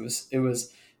guess. It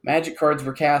was Magic cards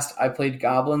were cast. I played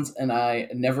goblins, and I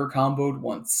never comboed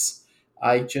once.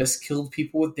 I just killed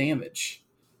people with damage.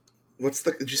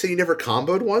 Did you say you never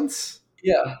comboed once?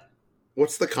 Yeah.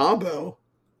 What's the combo?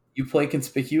 You play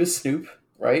Conspicuous Snoop,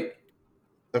 right?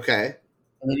 Okay.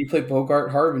 And then you play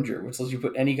Bogart Harbinger, which lets you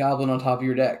put any goblin on top of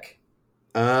your deck.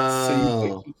 Oh. So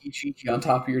you put Kiki Chiki on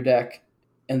top of your deck,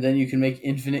 and then you can make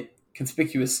infinite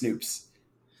Conspicuous Snoops,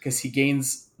 because he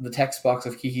gains the text box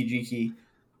of Kiki Jiki,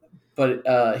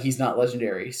 but he's not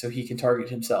legendary, so he can target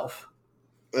himself.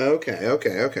 Okay,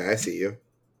 I see you.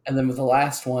 And then with the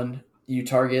last one, you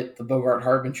target the Bogart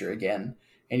Harbinger again,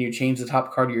 and you change the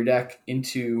top card of your deck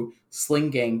into Sling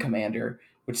Gang Commander,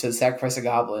 which says sacrifice a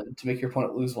goblin to make your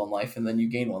opponent lose 1 life, and then you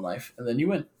gain 1 life, and then you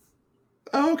win.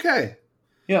 Oh, okay.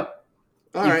 Yeah.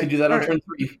 All you right. can do that on turn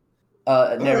 3.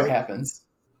 It never happens.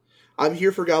 I'm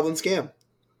here for Goblin Scam.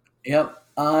 Yep.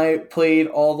 I played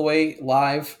all the way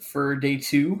live for day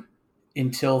 2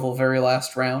 until the very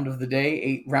last round of the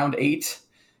day, round 8.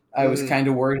 I was kind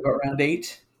of worried about round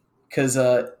 8 because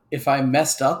if I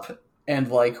messed up and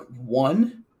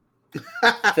won,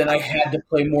 then I had to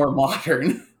play more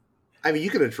modern. I mean, you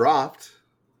could have dropped.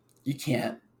 You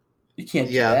can't do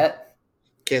that.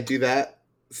 Can't do that.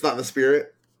 It's not in the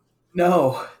spirit.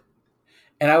 No.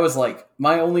 And I was like,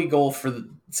 my only goal for the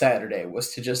Saturday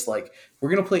was to just we're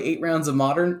going to play 8 rounds of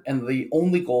modern, and the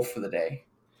only goal for the day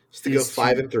is to go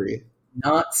 5-3.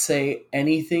 Not say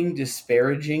anything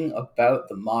disparaging about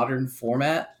the modern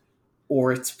format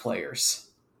or its players.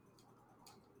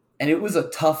 And it was a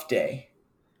tough day.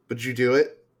 But you do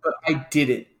it? But I did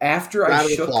it. After I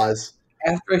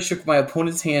shook my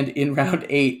opponent's hand in round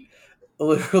 8,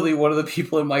 literally one of the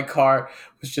people in my car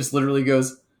was just literally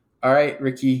goes, "All right,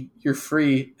 Ricky, you're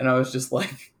free." And I was just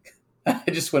like, I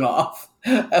just went off.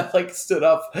 I stood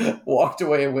up, walked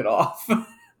away, and went off.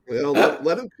 Well,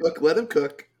 let him cook. Let him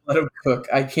cook. Let him cook.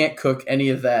 I can't cook any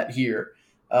of that here.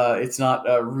 It's not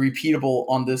repeatable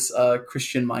on this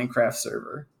Christian Minecraft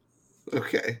server.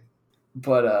 Okay.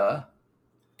 But,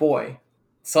 boy,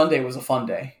 Sunday was a fun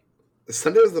day.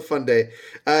 Sunday was the fun day.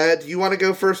 Do you want to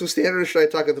go first with Standard, or should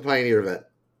I talk at the Pioneer event?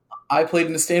 I played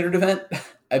in a Standard event.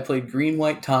 I played Green,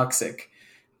 White, Toxic.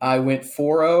 I went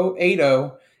 4-0,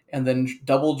 8-0, and then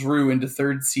double drew into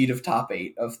 3rd seed of top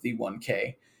 8 of the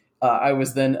 1K. I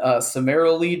was then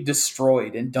summarily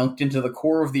destroyed and dunked into the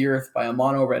core of the earth by a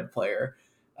mono red player.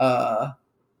 I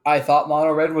thought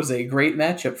mono red was a great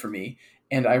matchup for me,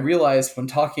 and I realized when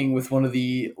talking with one of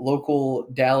the local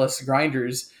Dallas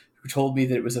grinders who told me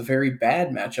that it was a very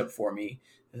bad matchup for me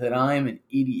that I'm an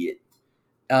idiot.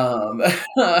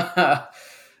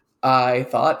 I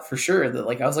thought for sure that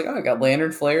I was I got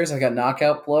Lantern Flares, I got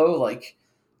Knockout Blow,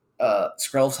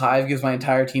 Skrelv's Hive gives my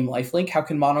entire team lifelink. How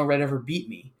can mono red ever beat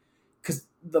me? Because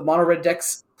the mono red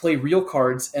decks play real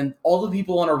cards, and all the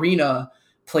people on Arena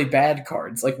play bad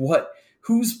cards. What?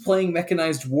 Who's playing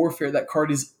Mechanized Warfare? That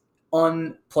card is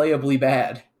unplayably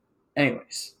bad.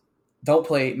 Anyways, don't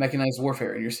play Mechanized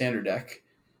Warfare in your Standard deck,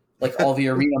 all the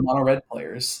Arena mono red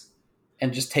players,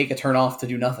 and just take a turn off to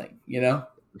do nothing.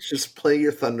 Just play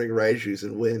your Thundering Raijus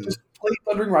and win. Just play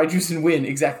Thundering Raijus and win.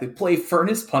 Exactly. Play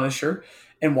Furnace Punisher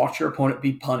and watch your opponent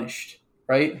be punished.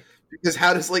 Right? Because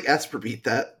how does Esper beat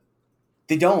that?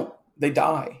 They don't. They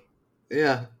die.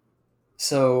 Yeah.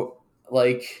 So,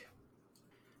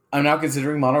 I'm now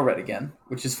considering mono red again,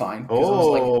 which is fine.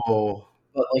 Oh.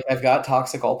 But I've got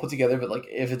Toxic all put together, but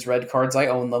if it's red cards, I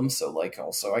own them. So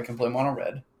also I can play mono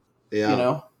red.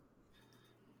 Yeah.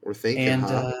 We're thinking, and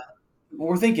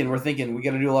we're thinking. We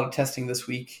got to do a lot of testing this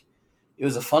week. It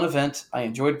was a fun event. I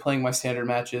enjoyed playing my Standard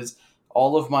matches.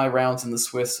 All of my rounds in the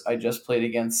Swiss, I just played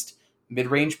against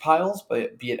mid-range piles,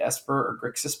 be it Esper or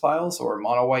Grixis piles or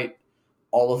mono white,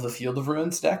 all of the Field of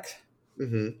Ruins deck.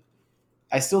 Mm-hmm.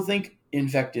 I still think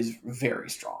Infect is very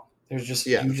strong. There's just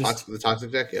the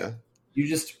Toxic deck, yeah. You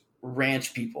just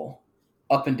ranch people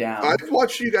up and down. I've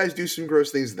watched you guys do some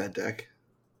gross things in that deck.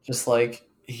 Just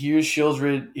here's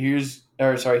Shieldred, here's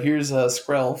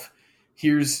Skrelv,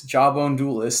 here's Jawbone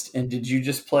Duelist, and did you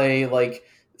just play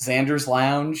Xander's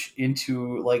Lounge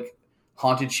into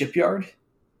Haunted Shipyard?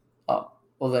 Oh,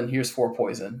 well then here's 4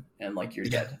 poison, and you're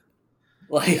dead.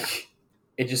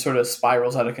 It just sort of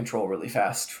spirals out of control really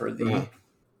fast for the. Uh-huh.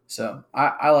 So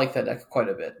I like that deck quite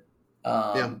a bit.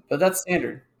 But that's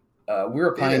Standard. We're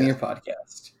a Pioneer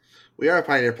podcast. We are a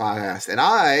Pioneer podcast, and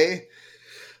I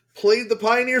played the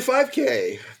Pioneer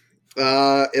 5K.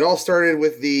 It all started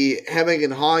with the hemming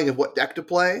and hawing of what deck to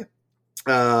play.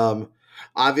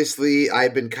 Obviously,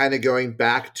 I've been kind of going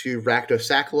back to Rakdos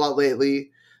Sack a lot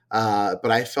lately,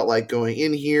 but I felt like going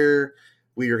in here,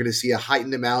 we are going to see a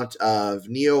heightened amount of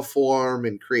Neoform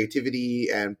and creativity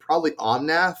and probably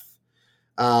Omnath.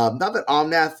 Not that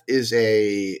Omnath is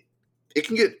it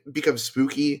can become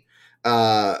spooky,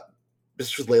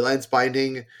 just with Leylines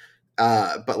binding,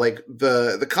 but like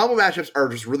the combo matchups are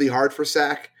just really hard for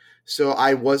Sack, so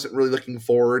I wasn't really looking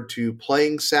forward to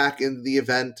playing Sack in the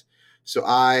event. So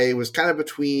I was kind of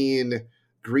between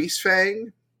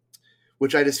Greasefang,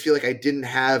 which I just feel like I didn't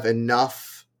have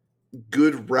enough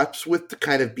good reps with to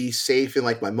kind of be safe in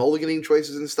like my mulliganing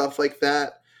choices and stuff like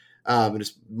that, and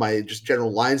just my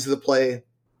general lines of the play.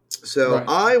 So right.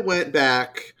 I went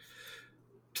back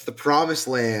to the promised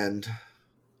land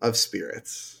of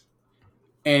Spirits,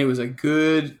 and it was a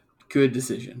good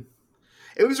decision.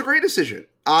 It was a great decision.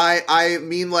 I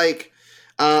mean, like,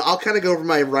 I'll kind of go over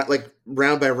my like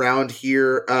round by round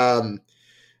here.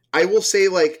 I will say,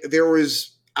 like, there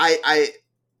was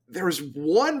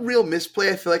one real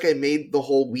misplay I feel like I made the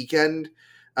whole weekend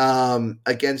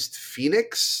against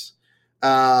Phoenix,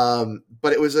 but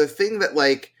it was a thing that,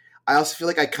 like, I also feel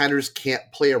like I kind of just can't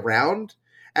play around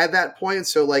at that point.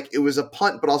 So, like, it was a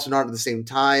punt, but also not at the same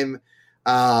time.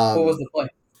 What was the play?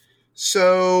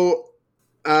 So,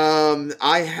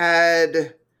 I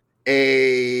had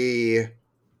a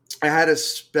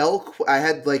spell. I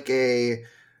had like a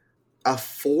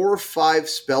 4 or 5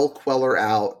 spell queller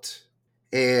out,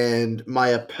 and my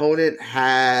opponent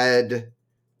had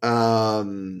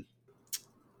a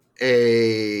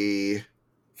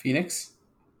Phoenix.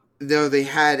 No, they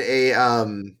had a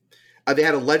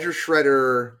Ledger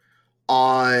Shredder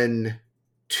on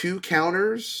 2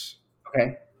 counters.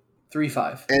 Okay,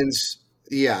 3/5. And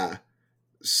yeah,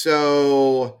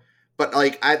 so, but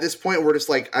like at this point, we're just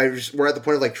like we're at the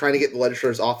point of like trying to get the Ledger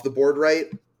Shredders off the board, right?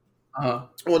 Uh-huh.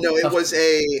 Well, no, it was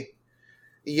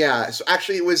So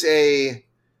actually, it was a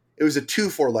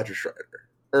 2/4 Ledger Shredder,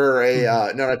 or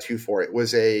a not a 2/4. It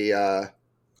was a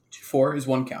 2/4 is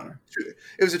 1 counter.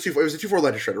 It was a 2/4. It was a 2/4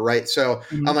 Ledger Shredder, right? So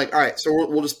I'm like, all right, so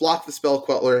we'll just block the spell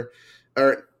queller,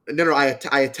 or no, I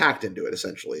attacked into it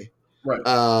essentially, right?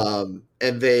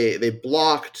 And they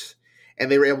blocked, and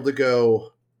they were able to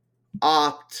go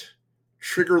opt,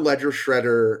 trigger Ledger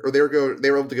Shredder, or they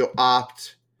were able to go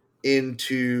opt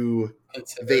into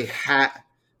they had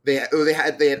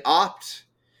opt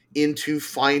into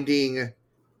finding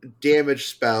damage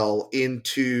spell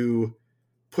into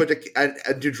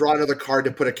to draw another card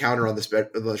to put a counter on the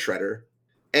Shredder,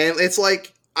 and it's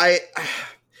like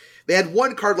they had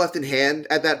 1 card left in hand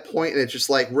at that point, and it's just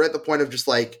like we're at the point of just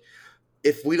like,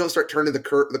 if we don't start turning the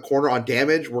corner on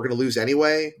damage, we're going to lose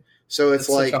aneway. So it's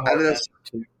like, I don't know.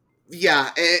 Yeah,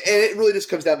 and it really just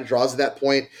comes down to draws at that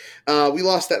point. We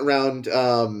lost that round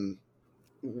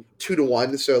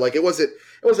 2-1, so like it wasn't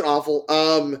awful.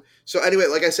 So anyway,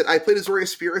 like I said, I played Azorius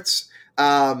Spirits.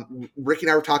 Ricky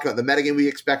and I were talking about the metagame we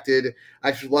expected.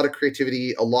 Actually, a lot of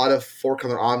creativity, a lot of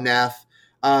 4-color Omnath.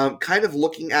 Kind of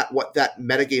looking at what that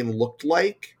metagame looked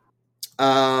like.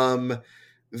 The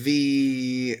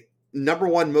number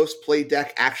 1 most played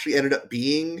deck actually ended up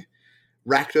being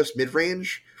Rakdos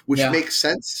midrange, which makes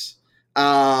sense.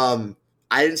 I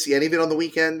didn't see any of it on the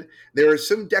weekend. There are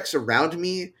some decks around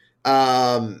me,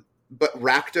 but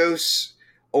Rakdos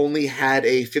only had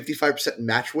a 55%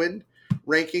 match win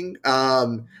ranking.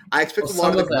 I expect a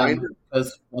lot of them,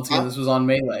 because once again, this was on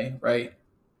Melee, right?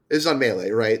 This is on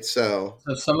Melee, right? So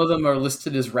some of them are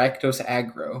listed as Rakdos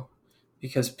aggro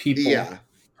because people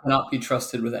cannot be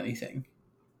trusted with anything.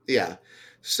 Yeah.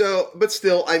 So, but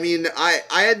still, I mean, I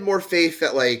had more faith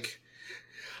that, like,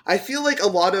 I feel like a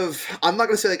lot of, I'm not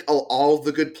going to say like all of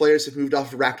the good players have moved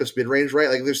off of Rakdos midrange, right?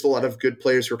 Like, there's still a lot of good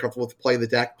players who are comfortable with playing the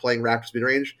deck, playing Rakdos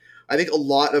midrange. I think a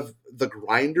lot of the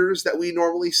grinders that we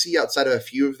normally see, outside of a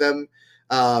few of them,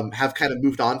 have kind of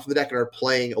moved on from the deck and are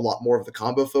playing a lot more of the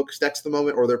combo focused decks at the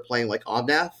moment, or they're playing like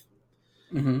Omnath.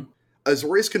 Mm-hmm.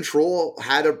 Azorius Control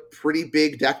had a pretty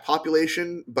big deck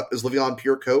population, but is living on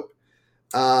pure cope.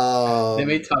 They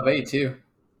made top 8 too.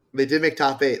 They did make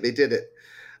top 8. They did it.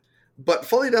 But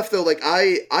funny enough, though, like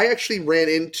I actually ran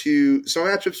into some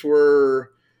matchups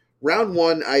where round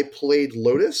 1 I played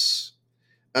Lotus.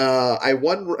 I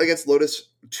won against Lotus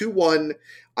 2-1.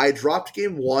 I dropped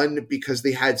game 1 because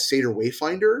they had Satyr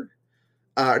Wayfinder.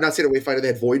 Not Satyr Wayfinder, they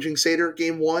had Voyaging Satyr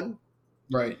game 1.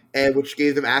 Right. And which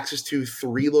gave them access to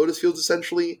 3 Lotus Fields,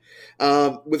 essentially.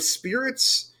 With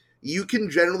Spirits, you can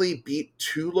generally beat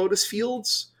 2 Lotus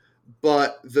Fields,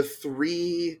 but the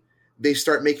 3, they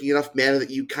start making enough mana that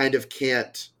you kind of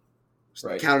can't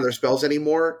counter their spells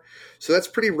anymore. So that's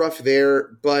pretty rough there.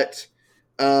 But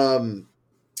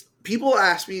people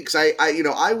ask me, because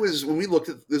I was, when we looked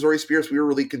at the Azorius Spirits, we were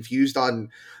really confused on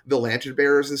the Lantern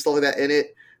Bearers and stuff like that in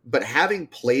it. But having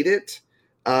played it,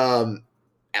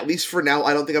 At least for now,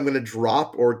 I don't think I'm going to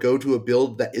drop or go to a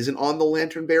build that isn't on the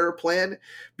Lantern Bearer plan,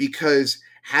 because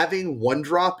having one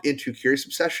drop into Curious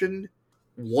Obsession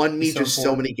won me just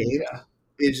so many games. Yeah.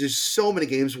 It's just so many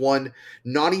games won.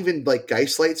 Not even like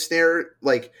Geistlight Snare.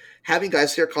 Like having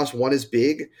Geist Snare cost 1 is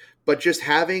big, but just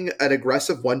having an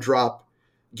aggressive one drop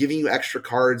giving you extra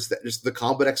cards that just the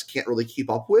combo decks can't really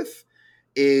keep up with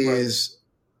is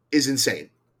insane.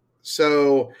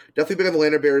 So definitely big on the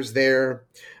Lantern Bearers there.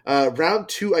 Round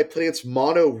 2, I played against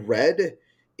Mono Red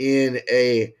in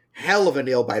a hell of a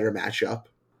nail biter matchup.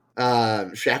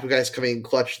 Shackle guys coming in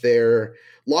clutch there.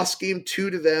 Lost game 2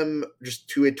 to them, just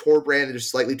to a Torbrand and just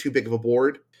slightly too big of a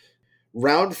board.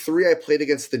 Round 3, I played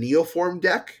against the Neoform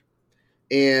deck,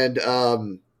 and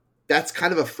that's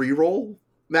kind of a free roll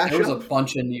matchup. There was a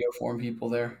bunch of Neoform people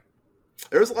there.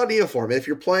 There was a lot of Neoform. If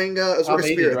you're playing Azure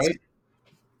Spirits, right?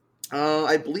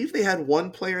 I believe they had one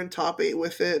player in top 8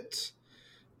 with it.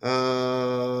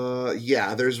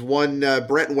 Yeah, there's one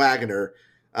Brent Wagner.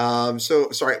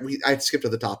 So sorry, I skipped to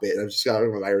the top 8. I just got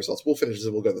over my results. We'll finish this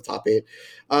and we'll go to the top 8.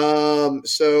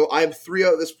 So I'm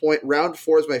 3-0 at this point. Round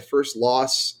 4 is my first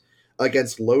loss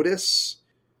against Lotus.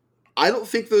 I don't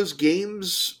think those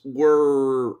games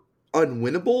were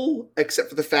unwinnable, except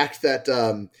for the fact that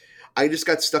I just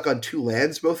got stuck on 2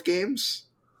 lands both games.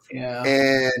 Yeah.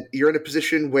 And you're in a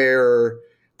position where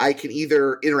I can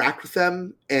either interact with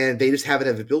them and they just have an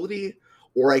ability,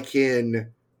 or I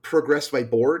can progress my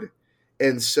board.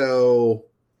 And so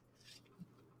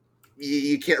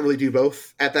you can't really do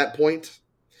both at that point.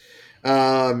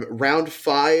 Round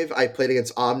 5, I played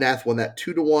against Omnath, won that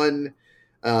 2-1.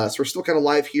 So we're still kind of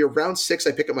live here. Round 6,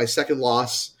 I pick up my second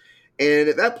loss. And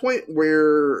at that point,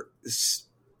 we're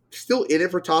still in it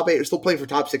for top 8. We're still playing for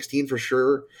top 16 for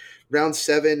sure. Round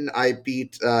 7, I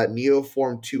beat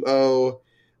Neoform 2-0.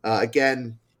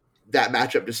 Again, that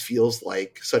matchup just feels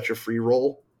like such a free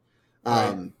roll.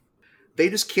 Right. They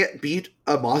just can't beat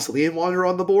a Mausoleum Wanderer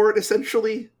on the board,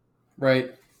 essentially.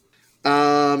 Right.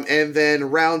 And then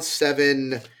round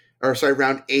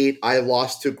 8, I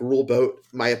lost to Gruul Boat.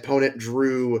 My opponent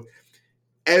drew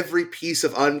every piece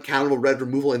of uncountable red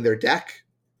removal in their deck.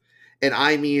 And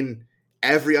I mean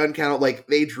every uncountable, like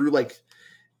they drew like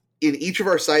in each of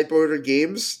our sideboarded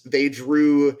games, they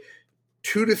drew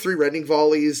 2 to 3 Rending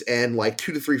Volleys and like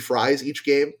 2 to 3 Fries each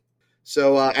game.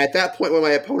 So at that point, when my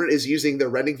opponent is using the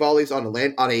Rending Volleys on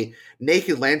a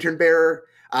naked Lantern Bearer,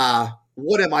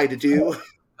 what am I to do?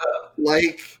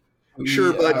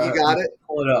 Sure, bud, you got it.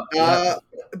 Pull it up.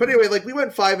 But anyway, like we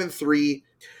went 5-3.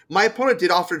 My opponent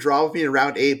did offer to draw with me in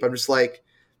round 8, but I'm just like,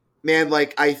 man,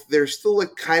 like there's still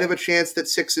like kind of a chance that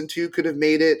 6-2 could have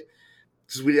made it,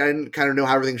 because I didn't kind of know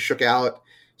how everything shook out.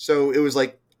 So it was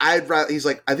like, he's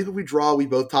like, I think if we draw, we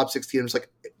both top 16. I'm just like,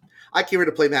 I came here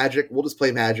to play Magic. We'll just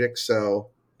play Magic. So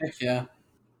heck yeah.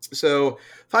 So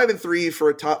 5-3 for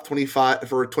a top 25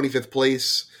 for 25th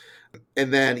place.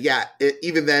 And then,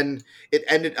 it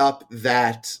ended up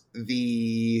that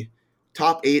the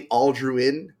top 8 all drew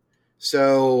in.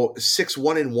 So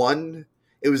 6-1-1.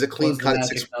 It was a clean cut.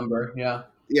 Magic number. Yeah.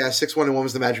 Yeah. 6-1-1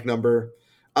 was the magic number.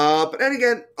 But then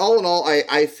again, all in all,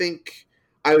 I think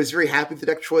I was very happy with the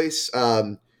deck choice.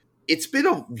 It's been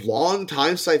a long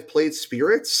time since I've played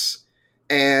Spirits,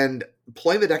 and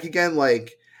playing the deck again,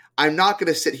 like, I'm not going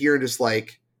to sit here and just,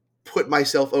 like, put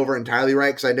myself over entirely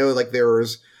right, because I know, like, there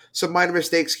was some minor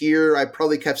mistakes here. I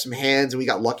probably kept some hands, and we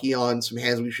got lucky on some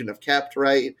hands we shouldn't have kept,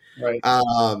 right? Right.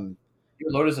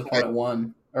 Your Lotus opponent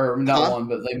won. Or not won,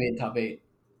 but they made top 8.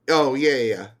 Oh,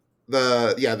 yeah.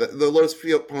 The Lotus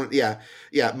field opponent, yeah.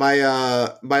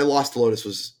 My loss to Lotus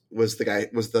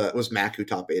was Mac who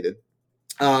top 8'd.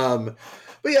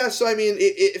 But yeah, so I mean,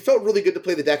 it felt really good to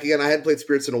play the deck again. I hadn't played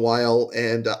Spirits in a while,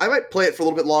 and I might play it for a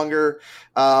little bit longer.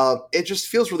 It just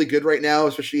feels really good right now,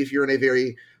 especially if you're in a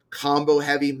very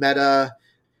combo-heavy meta.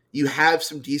 You have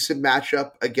some decent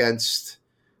matchup against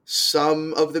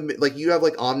some of the, like, you have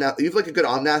like Omnath. You have like a good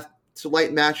Omnath to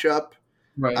Light matchup.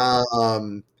 Right.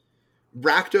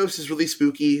 Rakdos is really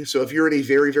spooky, so if you're in a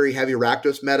very, very heavy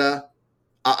Rakdos meta,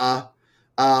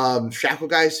 Shackle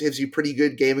Guys gives you pretty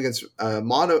good game against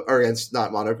against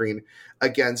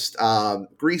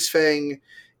Greasefang,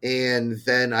 and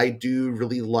then I do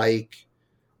really like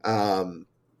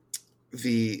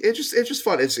it's just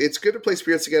fun. It's good to play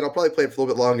Spirits again. I'll probably play it for a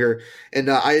little bit longer, and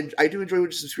I do enjoy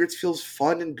when some Spirits feels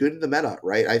fun and good in the meta,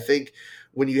 right? I think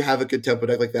when you have a good tempo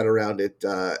deck like that around it,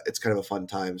 it's kind of a fun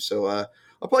time. So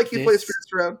I'll probably keep playing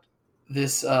Spirits around.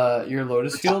 This your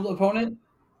Lotus Field opponent,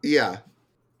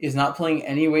 is not playing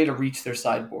any way to reach their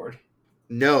sideboard.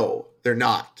 No, they're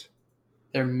not.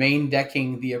 They're main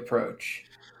decking the approach.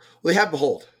 Well, they have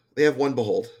Behold. They have one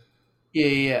Behold.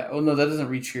 Yeah. Oh no, that doesn't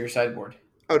reach your sideboard.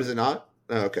 Oh, does it not?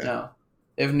 Oh, okay. No,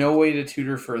 they have no way to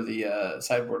tutor for the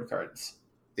sideboard cards.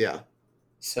 Yeah.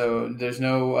 So there's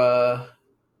no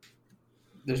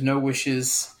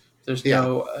wishes. There's Yeah.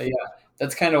 no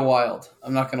That's kind of wild.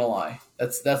 I'm not gonna lie.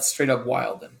 That's straight up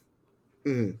wild.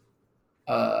 Mm.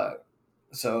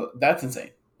 So that's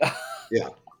insane. Yeah.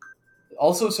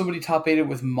 Also, somebody top aided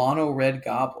with mono red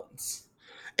goblins.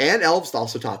 And elves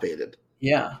also top aided.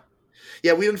 Yeah.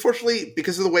 Yeah, we unfortunately,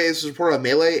 because of the way this was reported on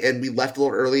Melee, and we left a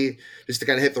little early just to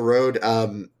kind of hit the road,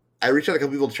 I reached out to a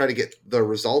couple people to try to get the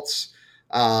results.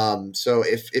 So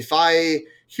if I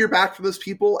hear back from those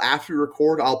people after we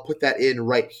record, I'll put that in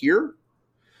right here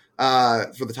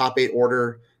for the top 8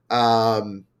 order.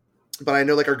 But I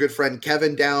know like our good friend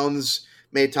Kevin Downs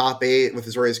made top 8 with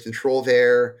Azorius Control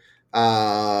there.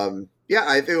 Yeah,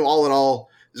 I think all in all,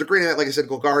 it's a great event. Like I said,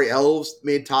 Golgari Elves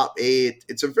made top 8.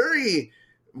 It's a very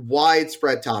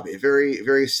widespread top 8. Very,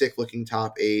 very sick looking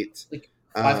top 8. Like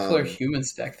 5-color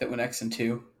humans deck that went X and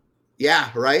 2. Yeah,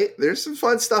 right? There's some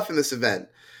fun stuff in this event.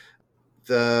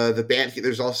 The band,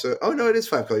 there's also, oh no, it is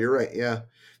 5-color. You're right. Yeah.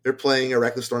 They're playing a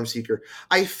Reckless Stormseeker.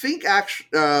 I think actually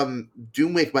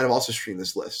Doomwake might have also streamed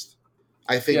this list.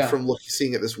 I think from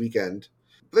seeing it this weekend.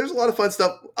 But there's a lot of fun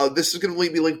stuff. This is going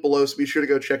to be linked below, so be sure to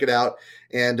go check it out.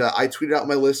 And I tweeted out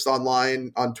my list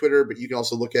online on Twitter, but you can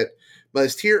also look at my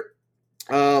list here.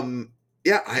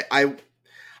 Yeah,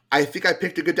 I think I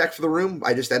picked a good deck for the room.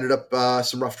 I just ended up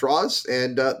some rough draws,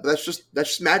 and that's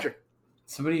just magic.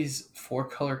 Somebody's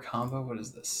 4-color combo. What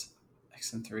is this?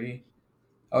 X and 3.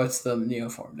 Oh, it's the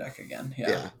Neoform deck again.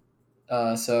 Yeah.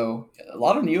 So a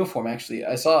lot of Neoform actually.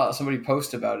 I saw somebody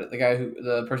post about it.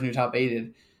 The person who top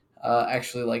aided,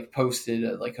 actually like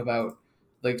posted like about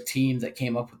like team that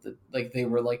came up with they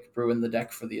were like brewing the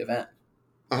deck for the event.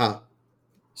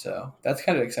 So that's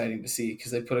kind of exciting to see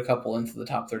because they put a couple into the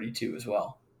top 32 as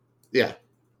well. Yeah.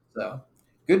 So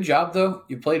good job though.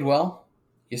 You played well.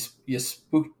 You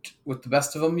spooked with the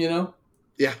best of them.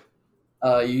 Yeah.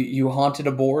 You haunted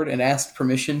a board and asked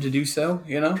permission to do so.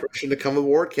 Permission to come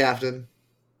aboard, Captain.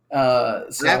 So,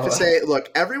 I have to say,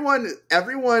 look, everyone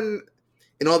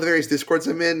in all the various Discords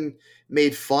I'm in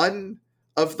made fun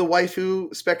of the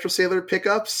waifu Spectral Sailor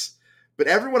pickups, but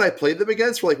everyone I played them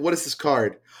against were like, "What is this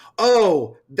card?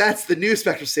 Oh, that's the new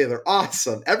Spectral Sailor!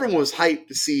 Awesome!" Everyone was hyped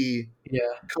to see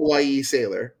Kawaii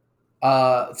Sailor. 2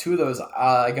 of those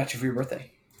I got you for your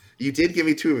birthday. You did give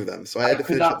me 2 of them, so I had to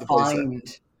finish up the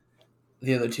playset.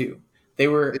 The other 2. They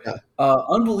were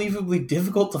unbelievably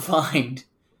difficult to find.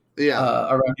 Yeah,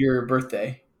 around your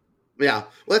birthday. Yeah,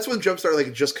 well, that's when Jumpstart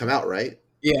like just come out, right?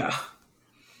 Yeah,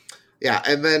 yeah,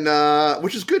 and then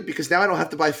which is good because now I don't have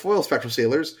to buy foil Spectral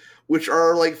Sailors, which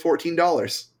are like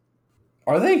 $14.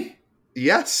 Are they?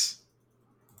 Yes.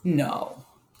 No.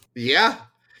 Yeah,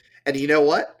 and you know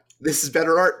what? This is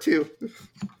better art too.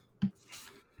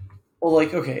 Well,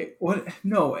 like, okay, what?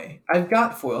 No way. I've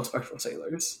got foil Spectral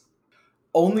Sailors.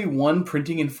 Only one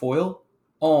printing in foil?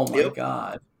 Oh my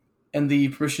god. And the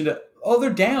permission to... Oh, they're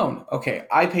down. Okay,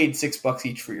 I paid $6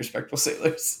 each for your Spectral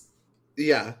Sailors.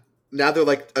 Yeah. Now they're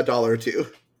like $1 or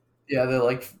 $2. Yeah, they're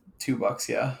like $2,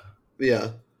 yeah. Yeah.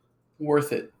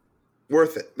 Worth it.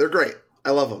 Worth it. They're great.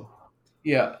 I love them.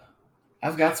 Yeah.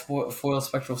 I've got foil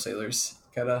Spectral Sailors.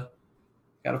 Gotta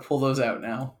pull those out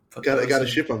now. Gotta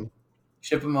ship them.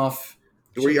 Ship them off.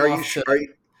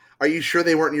 Are you sure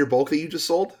they weren't in your bulk that you just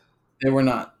sold? They were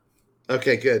not.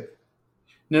 Okay, good.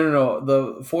 No.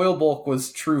 The foil bulk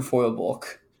was true foil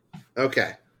bulk.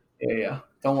 Okay. Yeah.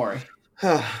 Don't worry.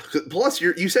 Plus,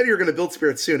 you said you were going to build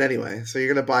spirits soon anyway, so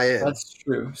you're going to buy in. That's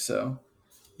true. So,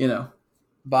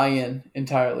 buy in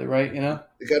entirely, right? You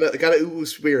gotta ooh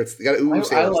spirits. You gotta ooh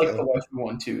spirits. I like the waifu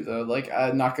one too, though. Like,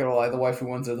 I'm not gonna lie, the waifu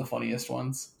ones are the funniest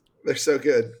ones. They're so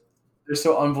good. They're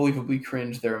so unbelievably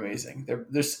cringe. They're amazing.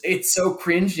 It's so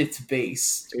cringe. It's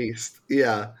based.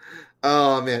 Yeah.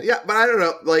 Oh man. Yeah, but I don't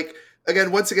know. Like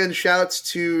once again,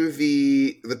 shout-outs to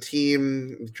the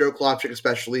team, Joe Klopchik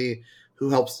especially, who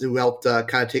helped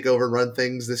kind of take over and run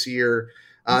things this year.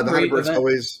 The Honeybird's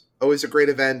always a great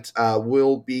event.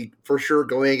 Will be for sure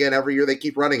going again every year. They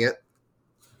keep running it.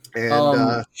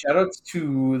 And shout-outs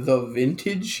to the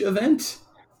Vintage event.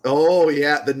 Oh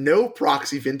yeah, the No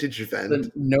Proxy Vintage event.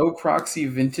 The No Proxy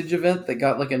Vintage event. They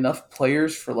got like enough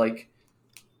players for like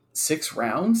 6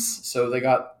 rounds, so they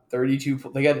got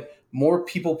 32. They had more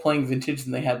people playing Vintage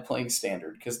than they had playing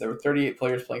Standard because there were 38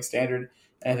 players playing Standard,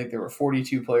 and I think there were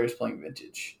 42 players playing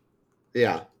Vintage.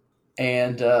 Yeah,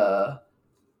 and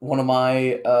one of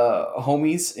my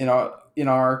homies in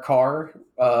our car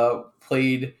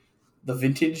played the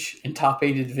Vintage and top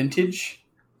aided Vintage.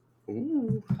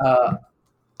 Ooh.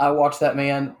 I watched that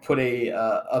man put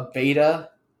a beta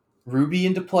Ruby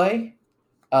into play,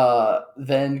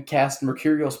 then cast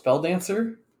Mercurial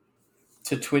Spelldancer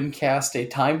to twin cast a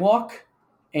Time Walk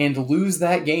and lose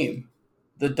that game.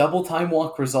 The double Time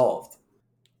Walk resolved.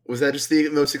 Was that just the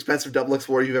most expensive double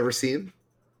X4 you've ever seen?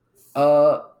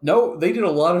 No, they did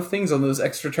a lot of things on those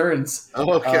extra turns.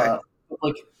 Oh, okay.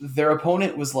 Like their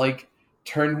opponent was like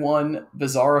turn 1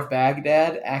 Bazaar of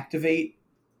Baghdad, activate,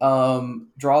 draw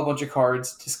a bunch of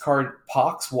cards, discard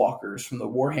Poxwalkers from the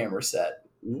Warhammer set.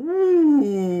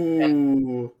 Ooh.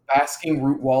 And Basking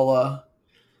Rootwalla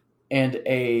and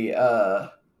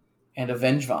a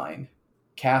Vengevine.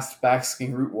 Cast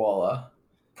Basking Rootwalla,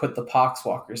 put the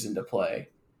Poxwalkers into play,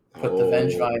 put the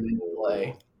Vengevine into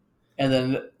play, and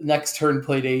then next turn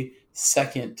played a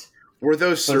second. Were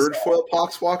those Surge Foil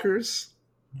Poxwalkers?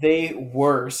 They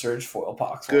were Surge Foil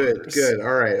Poxwalkers. Good.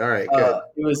 All right, good.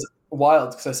 It was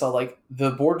wild because I saw like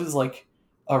the board is like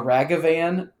a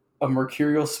Ragavan, a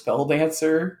Mercurial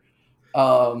Spelldancer,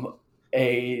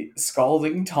 a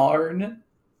Scalding Tarn,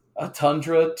 a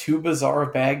Tundra, 2 Bazaar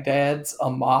of Baghdad's, a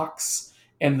Mox,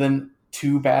 and then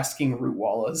 2 Basking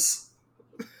Rootwallas.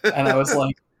 And I was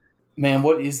like, man,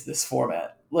 what is this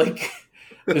format? Like,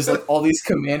 there's like all these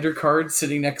commander cards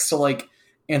sitting next to like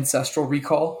Ancestral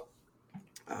Recall.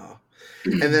 Oh.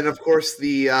 And then, of course,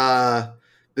 the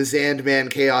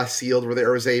Zandman Chaos Sealed, where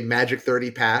there was a Magic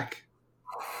 30 pack.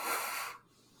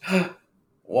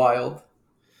 Wild.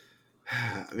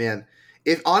 Man,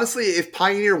 if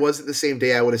Pioneer wasn't the same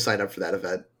day, I would have signed up for that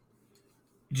event.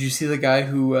 Did you see the guy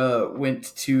who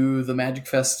went to the Magic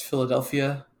Fest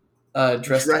Philadelphia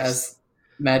dressed as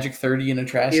Magic 30 in a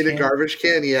trash can? In a garbage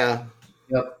can, yeah.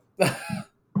 Yep.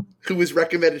 Who was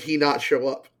recommended he not show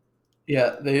up?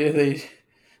 Yeah, they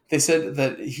said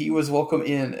that he was welcome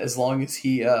in as long as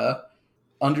he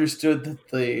understood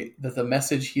that the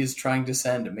message he is trying to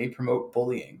send may promote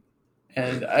bullying.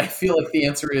 And I feel like the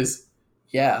answer is,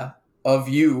 yeah, of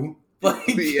you. Like,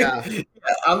 yeah.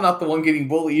 I'm not the one getting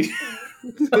bullied.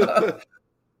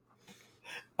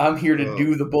 I'm here to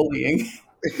do the bullying.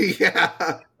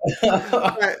 Yeah.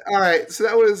 All right. So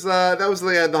that was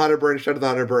the Hunter Burton, Shout out to the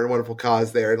Hunter Burton, wonderful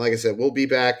cause there. And like I said, we'll be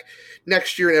back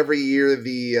next year, and every year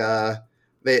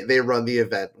they run the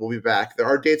event. We'll be back.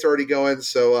 Our date's already going,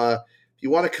 so if you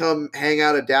want to come hang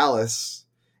out at Dallas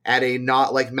at a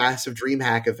not like massive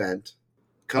DreamHack event,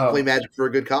 come play Magic for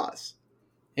a good cause.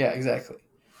 Yeah, exactly.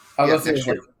 I'm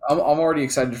already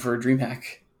excited for a DreamHack.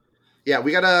 Yeah,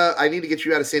 I need to get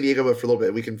you out of San Diego for a little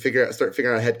bit. We can start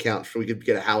figuring out a head count so we could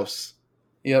get a house.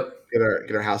 Yep. Get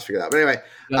our house figured out. But anyway,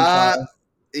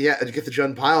 to get the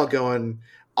Jun Pile going.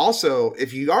 Also,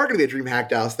 if you are going to be at DreamHack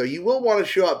Dallas, though, you will want to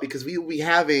show up because we will be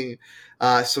having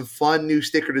some fun new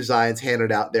sticker designs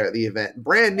handed out there at the event,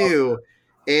 brand new,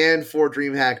 and for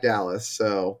DreamHack Dallas.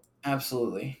 So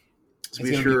absolutely, it's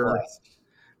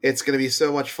going to be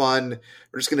so much fun.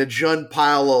 We're just going to Jun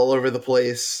Pile all over the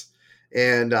place.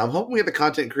 And I'm hoping we have the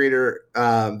content creator,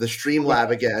 the Stream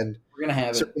Lab again. We're gonna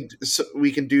have it. So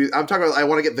we can do. I'm talking about. I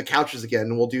want to get the couches again,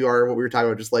 and we'll do what we were talking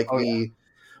about. Just like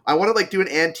I want to like do an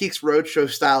Antiques Roadshow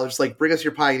style. Just like bring us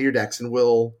your Pioneer decks, and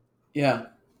we'll. Yeah,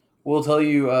 we'll tell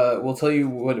you.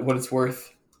 What it's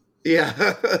worth.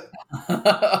 Yeah.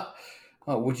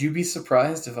 Would you be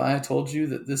surprised if I told you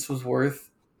that this was worth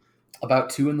about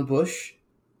 2 in the bush?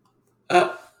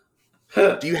 Do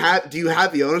you have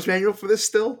the owner's manual for this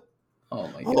still? Oh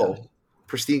my god!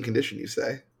 Pristine condition, you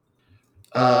say?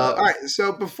 All right.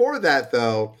 So before that,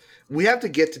 though, we have to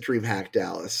get to DreamHack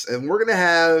Dallas, and we're gonna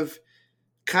have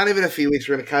kind of in a few weeks.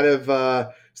 We're gonna kind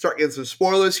of start getting some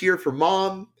spoilers here for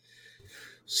Mom.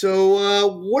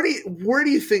 So, where do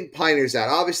you think Pioneer's at?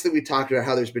 Obviously, we talked about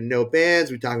how there's been no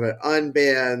bans. We talked about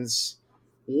unbans.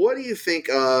 What do you think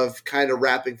of kind of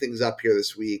wrapping things up here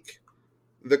this week?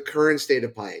 The current state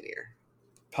of Pioneer.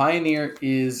 Pioneer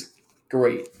is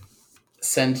great.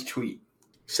 Send tweet.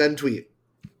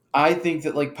 I think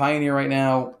that like Pioneer right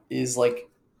now is like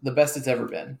the best it's ever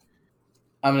been.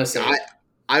 I'm gonna say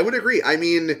I would agree. I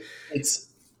mean, it's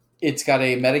got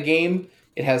a metagame.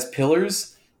 It has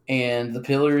pillars, and the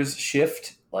pillars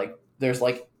shift. Like there's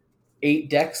like 8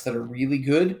 decks that are really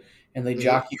good, and they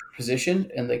jockey for position,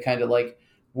 and they kind of like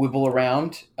wibble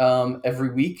around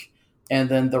every week. And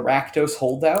then the Rakdos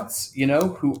holdouts,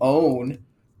 who own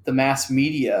the mass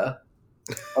media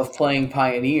of playing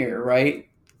Pioneer, right?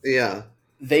 Yeah.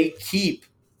 They keep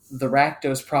the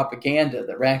Rakdos propaganda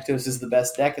that Rakdos is the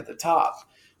best deck at the top.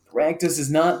 Rakdos is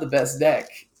not the best deck.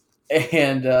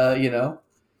 And,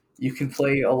 you can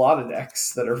play a lot of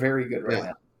decks that are very good right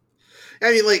now.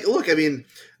 I mean, like, look, I mean,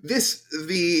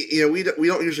 we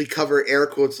don't usually cover air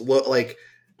quotes,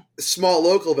 small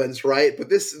local events, right? But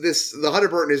the Hunter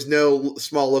Burton is no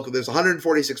small local. There's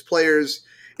 146 players.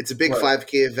 It's a big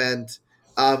 5K event.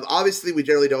 Obviously, we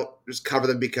generally don't just cover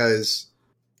them because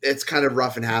it's kind of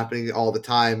rough and happening all the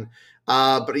time.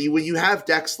 But when you have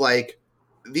decks like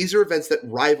these are events that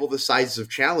rival the sizes of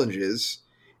challenges,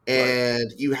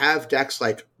 and you have decks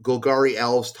like Golgari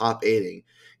Elves top 8ing.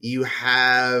 You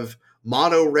have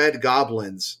Mono Red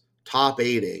Goblins top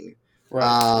 8ing.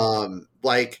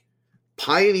 Like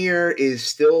Pioneer is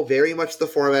still very much the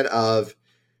format of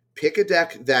pick a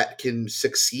deck that can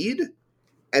succeed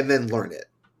and then learn it.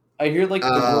 I hear like the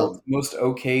world's most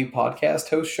okay podcast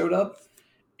host showed up,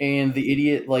 and the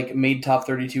idiot like made top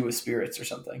 32 with spirits or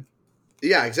something.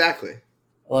 Yeah, exactly.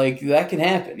 Like that can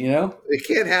happen, you know? It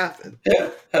can happen.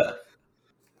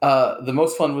 The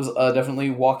most fun was definitely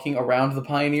walking around the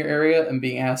Pioneer area and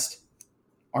being asked,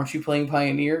 "Aren't you playing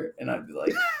Pioneer?" And I'd be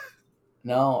like,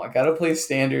 "No, I gotta play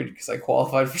Standard because I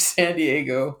qualified for San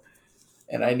Diego,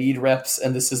 and I need reps.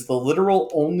 And this is the literal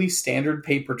only Standard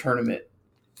paper tournament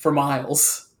for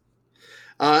miles."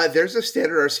 There's a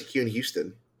Standard RCQ in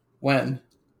Houston. When?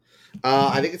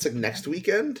 I think it's like next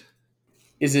weekend.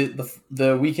 Is it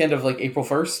the weekend of like April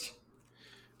 1st?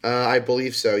 I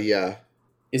believe so, yeah.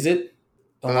 Is it?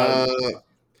 I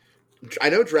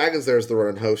know Dragon's Lair is the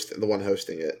one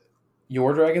hosting it.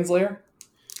 Your Dragon's Lair?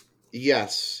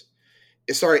 Yes.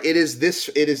 Sorry, it is this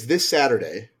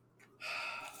Saturday.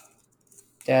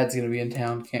 Dad's gonna be in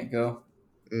town, can't go.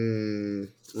 Rip.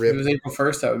 If it was April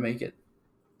 1st, I would make it.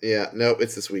 Yeah, no,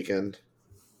 it's this weekend.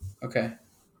 Okay.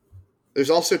 There's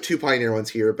also 2 Pioneer ones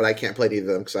here, but I can't play either of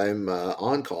them because I'm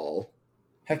on call.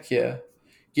 Heck yeah.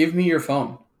 Give me your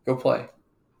phone. Go play.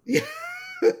 Yeah.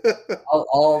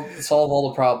 I'll solve all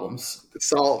the problems.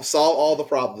 Solve all the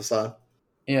problems, huh?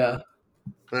 Yeah.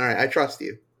 All right, I trust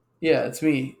you. Yeah, it's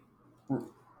me.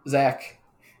 Zach.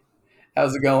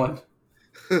 How's it going?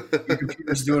 Your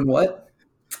computer's doing what?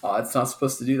 Oh, it's not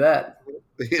supposed to do that.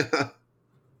 Yeah.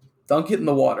 Dunk it in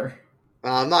the water.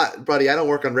 I'm not, buddy. I don't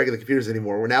work on regular computers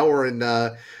anymore. Now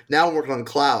I'm working on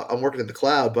cloud. I'm working in the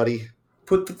cloud, buddy.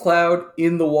 Put the cloud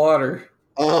in the water.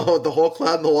 Oh, the whole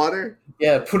cloud in the water?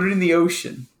 Yeah, put it in the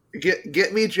ocean.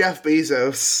 Get me Jeff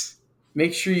Bezos.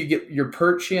 Make sure you get your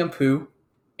Pert shampoo,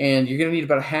 and you're going to need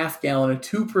about a half gallon of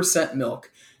 2%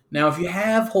 milk. Now, if you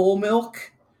have whole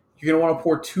milk, you're going to want to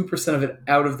pour 2% of it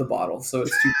out of the bottle, so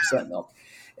it's 2% milk.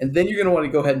 And then you're going to want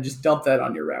to go ahead and just dump that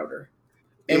on your router.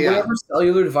 And whatever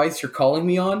cellular device you're calling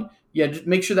me on, just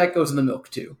make sure that goes in the milk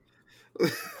too.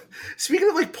 Speaking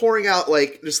of like pouring out,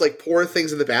 like just like pour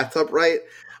things in the bathtub, right?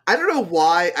 I don't know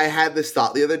why I had this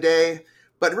thought the other day,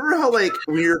 but remember how like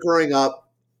when you were growing up,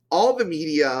 all the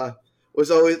media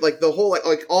was always like the whole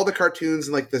like all the cartoons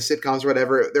and like the sitcoms or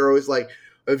whatever, they're always like,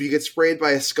 if you get sprayed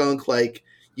by a skunk, like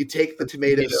you take the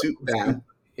tomato soup bath.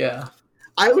 Yeah.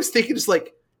 I was thinking just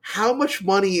like, how much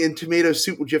money in tomato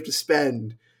soup would you have to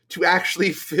spend to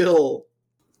actually fill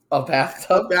a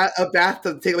bathtub? A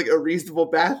bathtub, take like a reasonable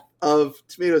bath of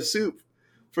tomato soup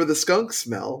for the skunk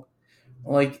smell.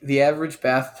 Like the average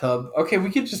bathtub. Okay, we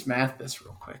could just math this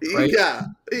real quick, right? Yeah.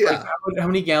 Like how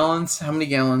many gallons? How many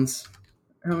gallons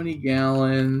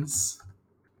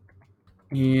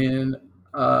in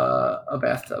a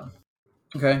bathtub?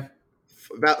 Okay.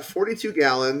 About 42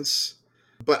 gallons,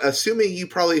 but assuming you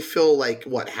probably fill like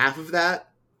what, half of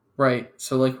that? Right.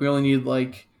 So like we only need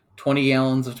like 20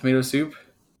 gallons of tomato soup.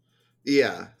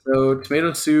 Yeah. So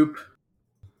tomato soup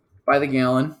by the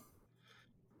gallon.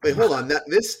 Wait, hold on.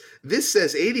 This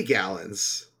says 80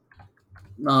 gallons.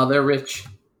 Nah, they're rich.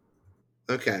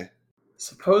 Okay.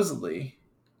 Supposedly.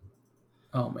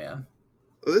 Oh, man.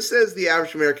 Well, this says the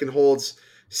average American holds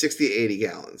 60 to 80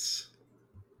 gallons.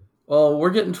 Well,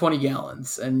 we're getting 20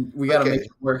 gallons, and we got to make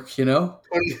it work, you know?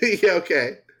 20, yeah,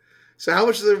 okay. So how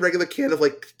much is a regular can of,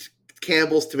 like,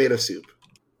 Campbell's tomato soup?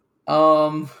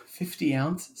 50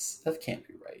 ounces? That can't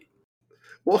be right.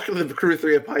 Welcome to the Crew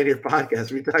 3 of Pioneer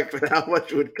Podcast. We talk about how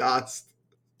much it would cost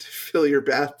to fill your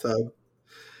bathtub.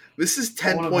 This is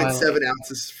 10.7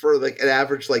 ounces for, like, an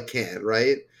average, like, can,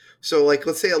 right? So, like,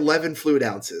 let's say 11 fluid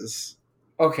ounces.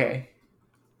 Okay.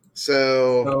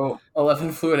 So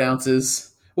 11 fluid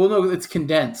ounces. Well, no, it's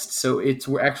condensed, so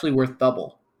we're actually worth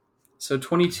double. So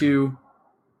 22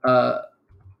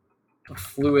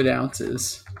 fluid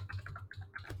ounces.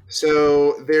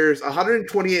 So there's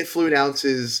 128 fluid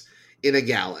ounces in a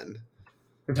gallon.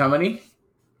 There's how many?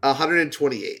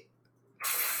 128.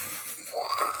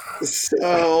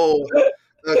 So,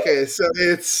 okay, so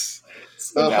it's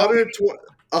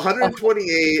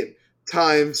 128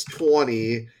 times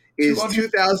 20 is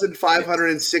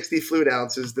 2,560 fluid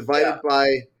ounces divided by,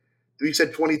 you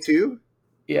said 22?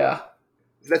 Yeah.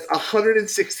 That's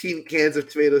 116 cans of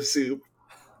tomato soup.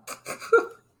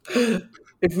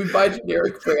 If we buy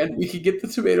generic brand, we could get the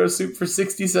tomato soup for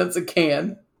 60 cents a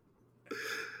can.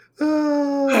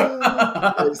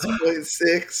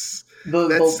 6.6.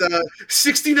 That's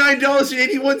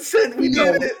 $69.81. We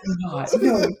did it. No, it's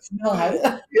not.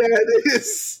 Yeah, it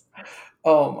is.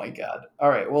 Oh my god! All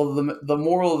right. Well, the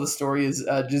moral of the story is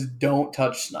just don't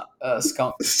touch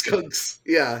skunks. Skunks.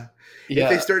 Yeah. If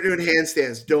they start doing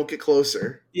handstands, don't get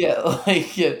closer. Yeah,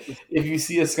 if you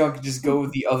see a skunk, just go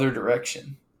the other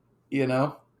direction. You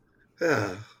know.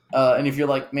 And if you're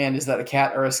like, man, is that a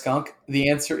cat or a skunk? The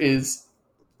answer is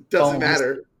doesn't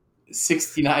matter.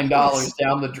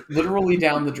 $69 literally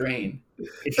down the drain.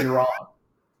 If you're wrong,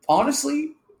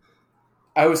 honestly,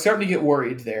 I was starting to get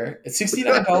worried there. At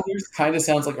 $69, kind of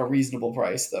sounds like a reasonable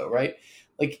price, though, right?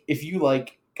 Like if you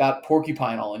got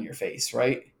porcupine all in your face,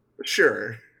 right?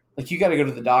 Sure. Like you got to go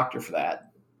to the doctor for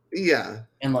that. Yeah.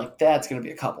 And that's going to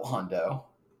be a couple hundo.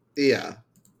 Yeah.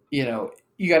 You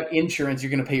got insurance, you're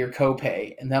going to pay your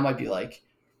copay, and that might be like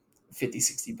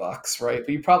 $50-$60, right? But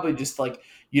you probably just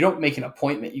you don't make an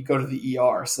appointment, you go to the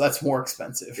ER, so that's more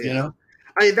expensive, I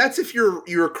mean, that's if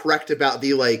you're correct about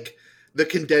the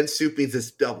condensed soup means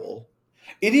it's double.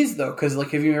 It is though, because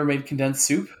have you ever made condensed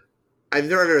soup? I've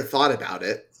never thought about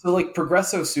it. So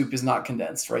Progresso soup is not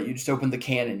condensed, right? You just open the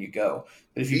can and you go.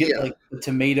 But if you get the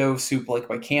tomato soup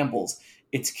by Campbell's,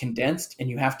 it's condensed and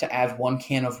you have to add 1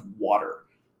 can of water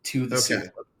to the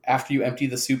soup. After you empty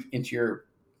the soup into your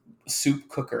soup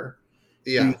cooker,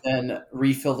 you then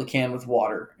refill the can with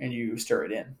water and you stir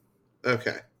it in.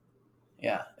 Okay.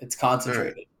 Yeah, it's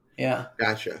concentrated. Right. Yeah.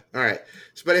 Gotcha. All right.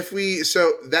 If we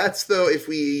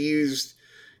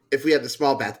had the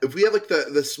small bath, if we have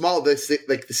the small, the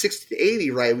 60 to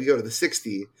 80, right? We go to the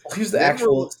 60. Well, here's the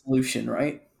actual solution,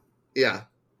 right? Yeah.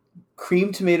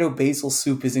 Cream tomato basil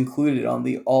soup is included on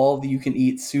the all you can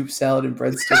eat soup, salad, and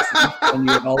breadsticks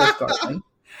menu at Olive Garden.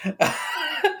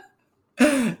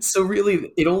 So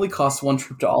really, it only costs 1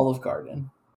 trip to Olive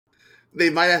Garden. They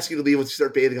might ask you to leave once you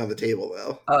start bathing on the table,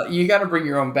 though. You got to bring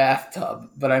your own bathtub,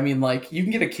 but I mean, you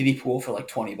can get a kiddie pool for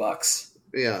 $20.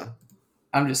 Yeah,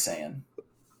 I'm just saying.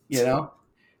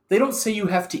 They don't say you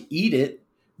have to eat it.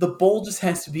 The bowl just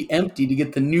has to be empty to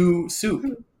get the new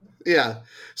soup. Yeah.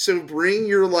 So bring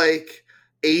your 80s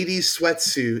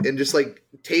sweatsuit and just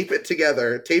tape it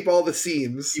together. Tape all the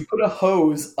seams. You put a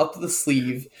hose up the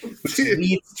sleeve, which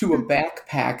leads to a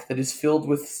backpack that is filled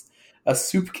with a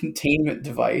soup containment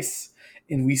device,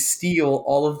 and we steal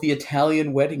all of the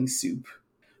Italian wedding soup.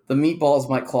 The meatballs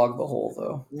might clog the hole,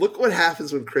 though. Look what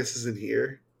happens when Chris isn't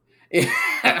here.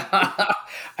 I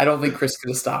don't think Chris could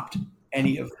have stopped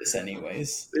any of this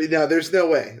anyways. No, there's no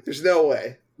way. There's no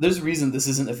way. There's a reason this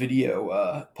isn't a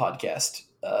video podcast.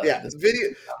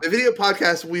 The video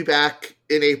podcast will be back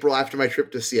in April after my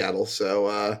trip to Seattle,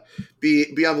 so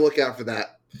be on the lookout for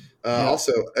that.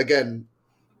 Also, again,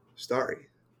 Starry.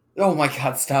 Oh my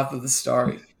God! Stop with the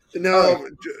Starry. No,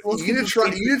 you need to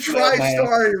try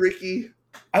Starry, Ricky.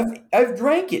 I've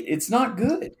drank it. It's not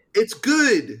good. It's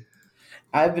good.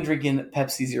 I've been drinking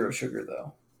Pepsi Zero Sugar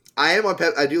though. I am on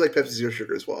I do like Pepsi Zero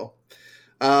Sugar as well.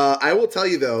 I will tell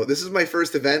you though, this is my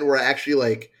first event where I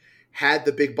actually had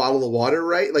the big bottle of water.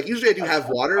 Right, usually I do have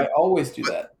water. I always do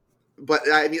that. But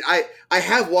I mean, I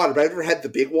have water, but I've never had the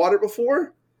big water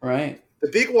before. Right. The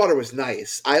big water was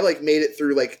nice. I made it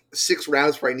through 6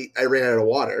 rounds before I ran out of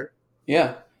water.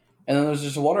 Yeah, and then there's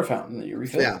just a water fountain that you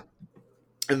refill. Yeah,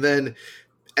 and then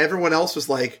everyone else was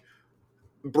like,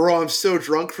 "Bro, I'm so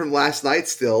drunk from last night.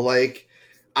 Still,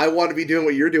 I want to be doing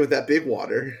what you're doing with that big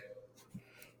water."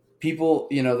 People,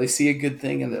 they see a good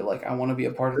thing and they're like, "I want to be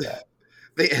a part of that."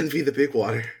 They envy the big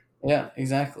water. Yeah,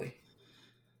 exactly.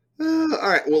 All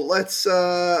right. Well, let's,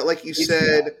 like you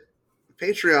said,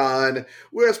 Patreon.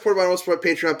 We're supported by most support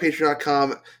Patreon,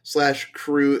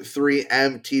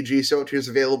 patreon.com/crew3mtg. So tiers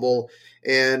available.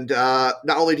 And not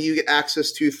only do you get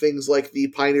access to things like the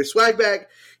Pioneer swag bag,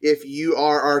 if you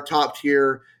are our top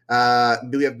tier,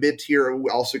 we have mid tier,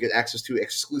 we also get access to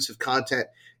exclusive content.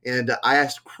 And I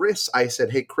asked Chris, I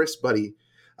said, "Hey, Chris, buddy,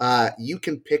 you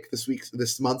can pick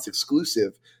this month's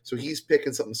exclusive." So he's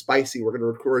picking something spicy. We're going to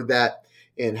record that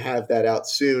and have that out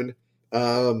soon.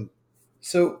 Has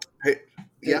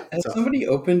somebody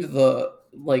opened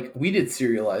we did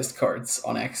serialized cards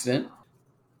on accident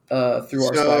through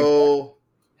our swag.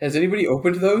 Has anybody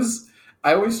opened those?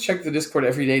 I always check the Discord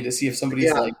every day to see if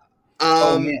somebody's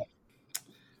oh man.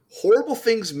 Horrible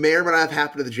things may or may not have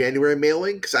happened to the January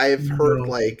mailing, because I have heard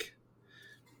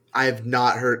I have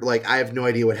not heard I have no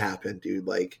idea what happened, dude.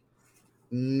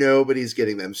 Nobody's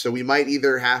getting them. So we might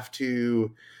either have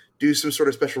to do some sort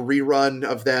of special rerun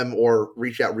of them or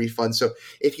reach out refunds. So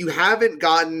if you haven't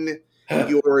gotten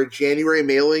your January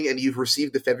mailing and you've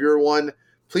received the February one,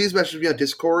 please message me on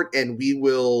Discord and we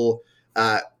will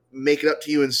make it up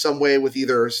to you in some way with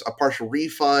either a partial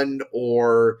refund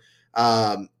or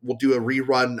we'll do a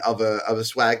rerun of a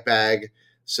swag bag.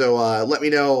 So let me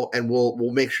know and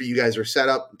we'll make sure you guys are set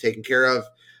up and taken care of.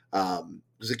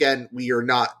 Because again,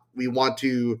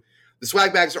 the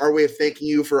swag bags are our way of thanking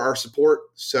you for our support.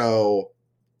 So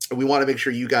we want to make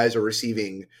sure you guys are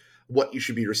receiving what you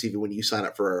should be receiving when you sign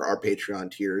up for our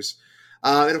Patreon tiers.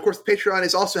 And of course, the Patreon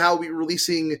is also how we'll be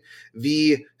releasing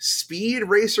the Speed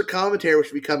Racer commentary,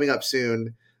 which will be coming up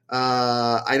soon.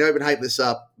 I know I've been hyping this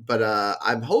up, but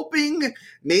I'm hoping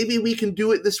maybe we can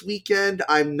do it this weekend.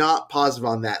 I'm not positive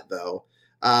on that, though.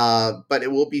 But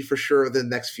it will be for sure within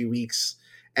the next few weeks.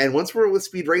 And once we're with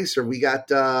Speed Racer,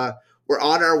 we're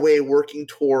on our way working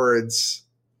towards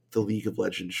the League of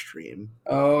Legends stream.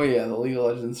 Oh, yeah, the League of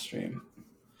Legends stream.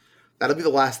 That'll be the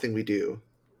last thing we do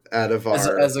out of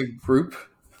our... As a group?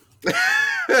 I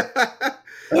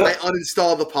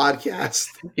uninstall the podcast.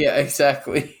 Yeah,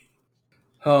 exactly.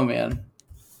 Oh, man.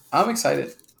 I'm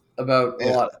excited about a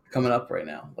lot coming up right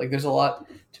now. Like, there's a lot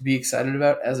to be excited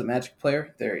about as a Magic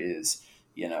player. There is,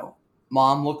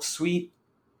 Mom looks sweet.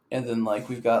 And then,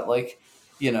 we've got,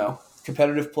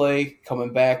 competitive play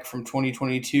coming back from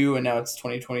 2022, and now it's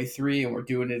 2023, and we're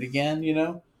doing it again,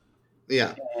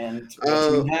 Yeah. And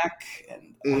Hack,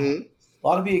 and a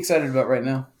lot to be excited about right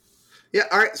now. Yeah,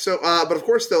 all right. So, but of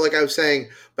course, though, like I was saying,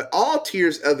 but all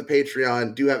tiers of the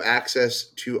Patreon do have access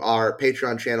to our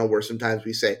Patreon channel where sometimes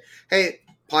we say, hey,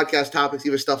 podcast topics,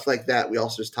 even stuff like that. We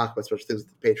also just talk about special things with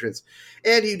the patrons.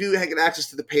 And you do get access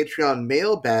to the Patreon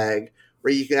mailbag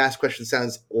where you can ask questions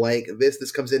sounds like this.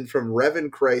 This comes in from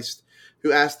Revan Christ,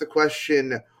 who asked the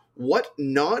question, what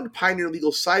non-Pioneer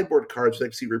legal sideboard cards would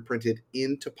like to see reprinted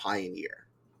into Pioneer?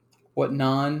 What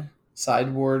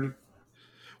non-Pioneer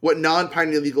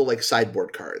legal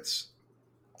sideboard cards?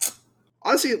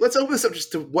 Honestly, let's open this up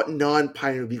just to what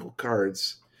non-Pioneer legal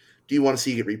cards do you want to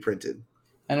see get reprinted?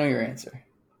 I know your answer.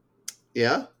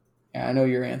 Yeah? Yeah, I know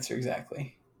your answer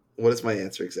exactly. What is my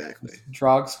answer exactly?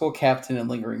 Drogskol Captain and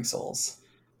Lingering Souls.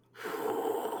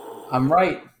 I'm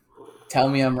right. Tell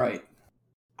me I'm right.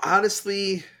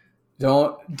 Honestly...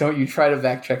 Don't you try to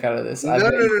backtrack out of this. No.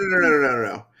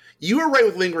 You are right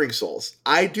with Lingering Souls.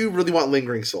 I do really want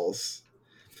Lingering Souls.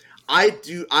 I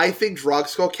think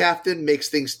Drogskol Captain makes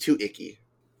things too icky.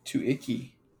 Too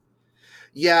icky?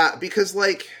 Yeah, because,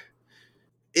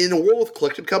 in a world with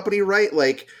Collected Company, right?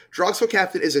 Drogskol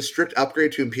Captain is a strict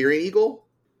upgrade to Empyrean Eagle.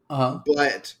 Uh-huh.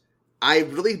 But I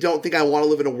really don't think I want to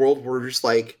live in a world where we're just,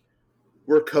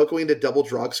 we're cocoing to double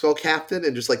Drogskol Captain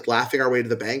and just, laughing our way to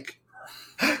the bank.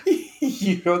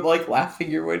 You don't like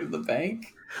laughing your way to the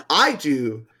bank? I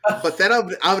do, but then I'm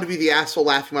going to be the asshole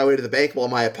laughing my way to the bank while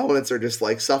my opponents are just,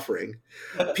 suffering.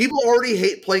 People already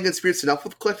hate playing Good Spirits enough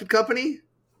with Collected Company.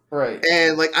 Right.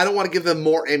 And, I don't want to give them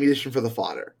more ammunition for the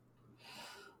fodder.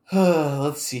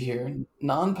 Let's see here.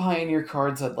 Non-Pioneer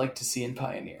cards I'd like to see in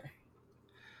Pioneer.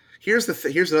 Here's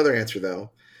another answer, though.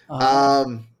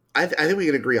 I think we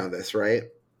can agree on this, right?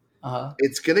 Uh-huh.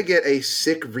 It's going to get a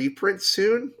sick reprint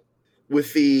soon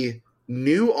with the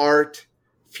new art,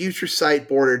 future sight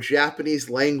border, Japanese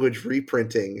language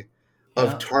reprinting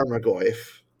of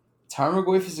Tarmogoyf.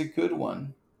 Tarmogoyf is a good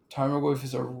one. Tarmogoyf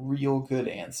is a real good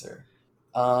answer.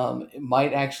 It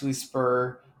might actually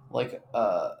spur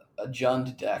a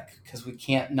Jund deck because we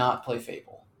can't not play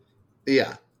Fable.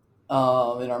 Yeah. In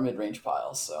our mid-range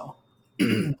piles. So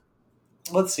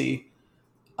let's see.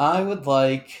 I would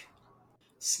like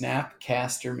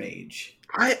Snapcaster Mage.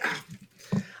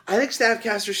 I think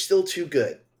Snapcaster's still too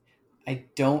good. I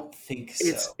don't think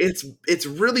so. It's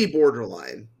really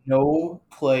borderline. No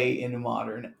play in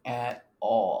Modern at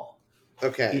all.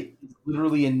 Okay. It's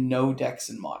literally in no decks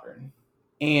in Modern.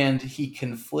 And he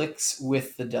conflicts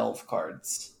with the Delve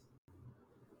cards.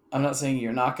 I'm not saying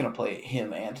you're not going to play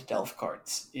him and Delve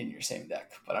cards in your same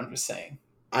deck, but I'm just saying.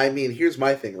 I mean, here's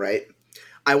my thing, right?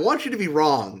 I want you to be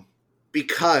wrong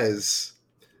because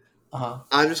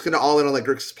I'm just going to all in on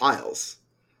Grixis Piles.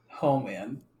 Oh,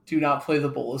 man. Do not play the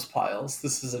Bolus Piles.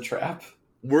 This is a trap.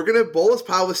 We're going to Bolus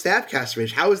Pile with Snapcaster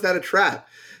Mage. How is that a trap?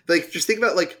 Just think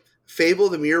about, Fable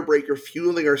the Mirror Breaker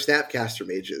fueling our Snapcaster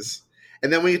Mages.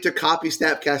 And then we get to copy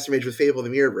Snapcaster Mage with Fable the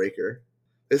Mirror Breaker.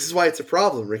 This is why it's a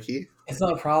problem, Ricky. It's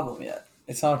not a problem yet.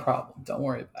 It's not a problem. Don't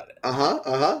worry about it.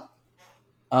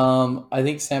 I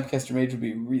think Snapcaster Mage would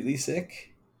be really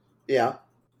sick. Yeah.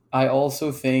 I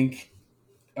also think,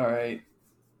 all right,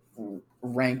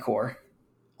 Rancor.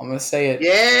 I'm going to say it.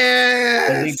 Yes!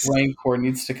 I think Rancor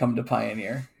needs to come to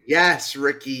Pioneer. Yes,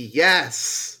 Ricky.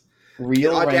 Yes.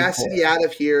 Real Get Audacity Rancor. out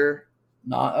of here.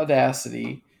 Not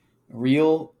Audacity.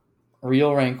 Real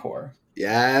Rancor.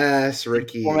 Yes,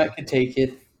 The format Ricky. could take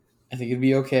it. I think it'd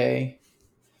be okay.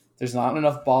 There's not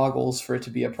enough boggles for it to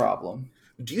be a problem.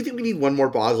 Do you think we need one more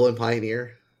Boggle in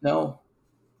Pioneer? No,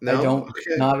 I No? don't.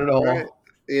 Okay. Not at All right. all.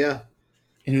 Yeah.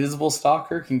 Invisible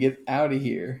Stalker can get out of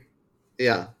here.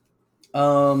 Yeah.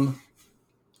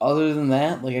 Other than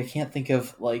that, like I can't think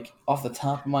of like off the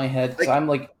top of my head because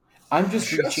I'm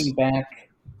just reaching back.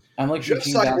 I'm like just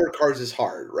reaching back. sideboard cards is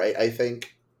hard, right? I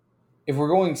think If we're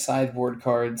going sideboard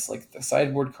cards, like the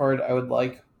sideboard card, I would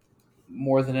like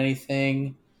more than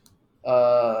anything,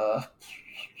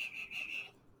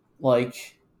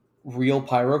 like real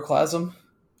Pyroclasm.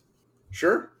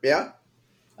 Sure. Yeah.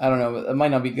 I don't know, but it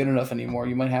might not be good enough anymore.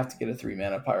 You might have to get a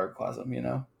 3-mana Pyroclasm, you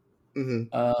know.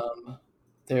 Mm-hmm.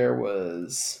 There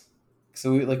was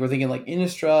we're thinking like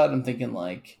Innistrad. I'm thinking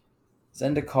like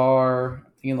Zendikar. I'm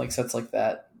thinking like sets like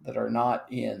that are not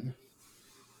in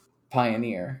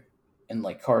Pioneer, and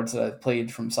like cards that I've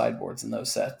played from sideboards in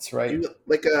those sets, right?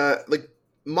 Like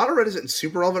Mono Red isn't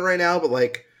super relevant right now, but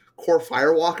like Core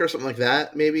Firewalker or something like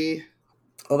that, maybe.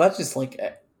 Oh, that's just like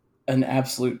an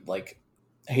absolute like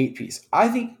hate piece. I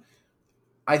think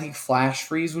Flash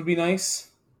Freeze would be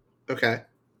nice. Okay.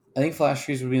 I think Flash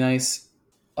Freeze would be nice.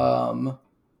 I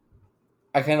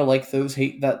kind of like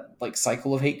that like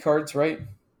cycle of hate cards, right?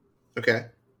 Okay.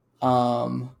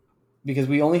 Because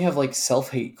we only have like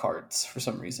self-hate cards for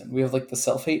some reason. We have like the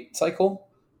self-hate cycle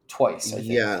twice, I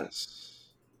think. Yes.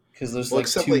 Because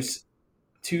there's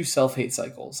two self-hate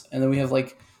cycles. And then we have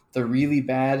like the really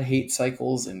bad hate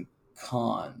cycles and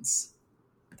cons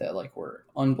that like were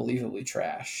unbelievably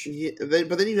trash. Yeah,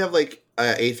 but then you have like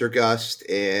Aether Gust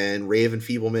and Ray of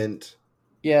Enfeeblement.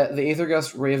 Yeah, the Aether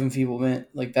Gust, Ray of Enfeeblement,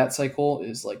 like that cycle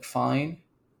is like fine.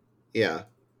 Yeah.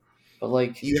 But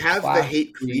like you have the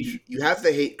hate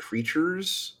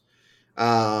creatures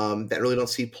that really don't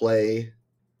see play,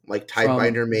 like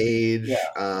Tidebinder Mage,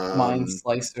 Mind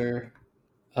Slicer,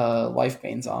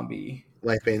 Lifebane Zombie,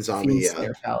 yeah,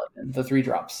 Paladin, the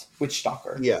 3-drops, Witch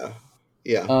Stalker. Yeah.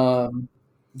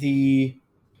 The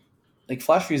like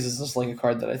Flash Freeze is just like a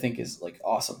card that I think is like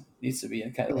awesome. Needs to be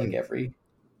in kind of like every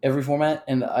format,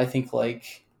 and I think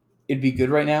like it'd be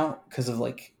good right now because of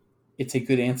like it's a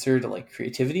good answer to like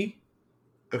creativity.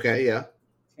 Okay, yeah.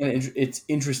 And it's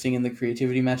interesting in the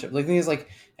creativity matchup. Like the thing is, like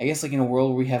I guess like in a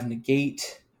world where we have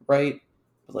negate, right?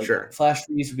 But like Flash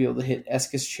Freeze would be able to hit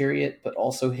Eskus Chariot, but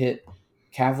also hit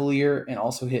Cavalier and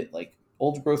also hit like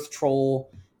Old Growth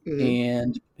Troll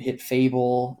and hit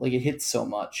Fable. Like it hits so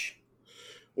much.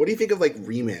 What do you think of like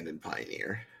Remand in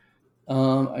Pioneer?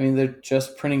 I mean, they're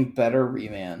just printing better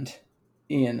Remand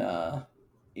in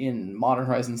Modern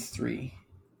Horizons 3.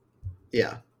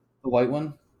 Yeah, the white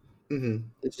one. Mm-hmm.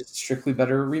 It's just strictly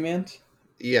better Remand.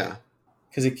 Yeah,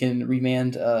 because it can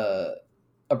Remand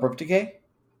Abrupt Decay.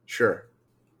 Sure.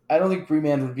 I don't think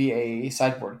Remand would be a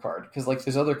sideboard card because like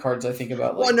there's other cards I think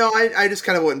about. Like, well, no, I just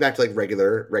kind of went back to like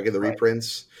regular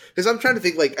reprints because I'm trying to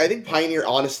think. Like, I think Pioneer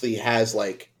honestly has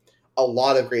like a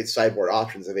lot of great sideboard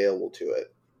options available to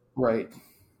it. Right.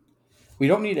 We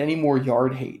don't need any more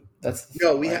Yard Hate. That's the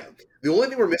thing, we have. The only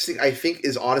thing we're missing, I think,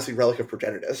 is honestly Relic of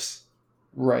Progenitus.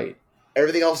 Right.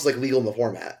 Everything else is like legal in the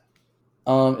format.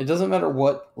 It doesn't matter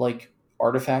what like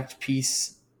artifact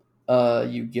piece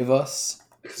you give us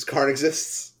because Karn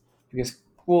exists. Because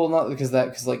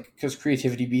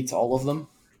creativity beats all of them.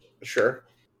 Sure.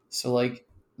 So like,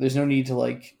 there's no need to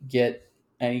like get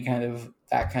any kind of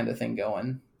that kind of thing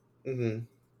going. Mm-hmm.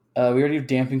 We already have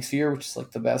Damping Sphere, which is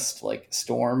like the best like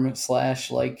storm /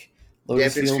 like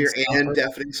Lotus Damping Sphere and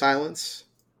Deafening Silence.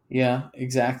 Yeah,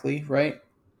 exactly. Right.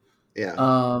 Yeah.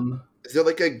 Is there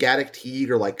like a Gaddock Teeg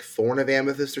or like Thorn of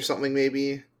Amethyst or something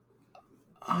maybe?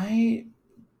 I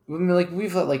mean, like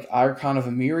we've got like Archon of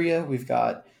Emeria, we've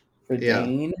got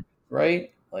Redain,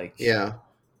 right? Like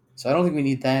So I don't think we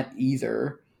need that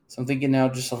either. So I'm thinking now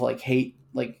just of like hate,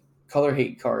 like color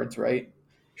hate cards, right?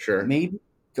 Sure. Maybe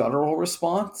Guttural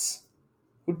Response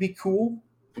would be cool.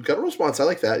 Guttural Response, I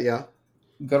like that. Yeah.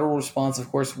 Guttural Response, of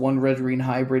course, 1 red-green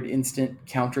hybrid instant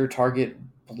counter target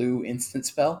blue instant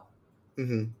spell.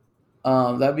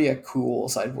 Mm-hmm. That'd be a cool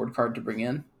sideboard card to bring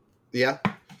in. Yeah.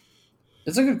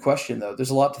 It's a good question, though. There's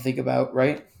a lot to think about,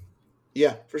 right?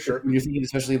 Yeah, for sure. When you're thinking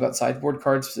especially about sideboard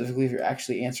cards, specifically if you're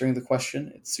actually answering the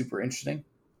question, it's super interesting.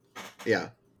 Yeah.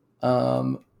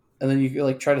 And then you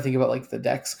like try to think about like the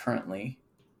decks currently.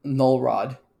 Null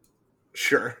Rod.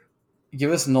 Sure.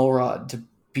 Give us Null Rod to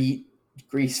beat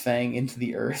Greasefang into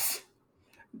the earth.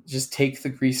 Just take the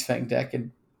Greasefang deck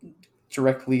and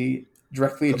directly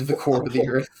directly into the core of the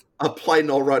earth. Apply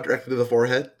null rod directly to the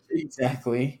forehead.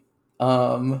 Exactly.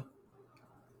 I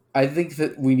think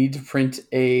that we need to print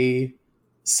a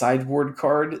sideboard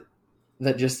card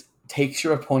that just takes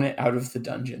your opponent out of the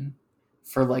dungeon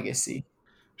for Legacy.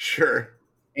 Sure.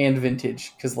 And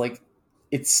Vintage, because like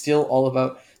it's still all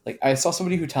about like I saw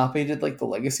somebody who top aided like the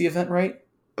Legacy event, right?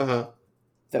 That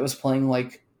was playing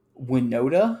like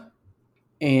Winota,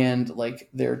 and like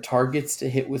their targets to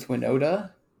hit with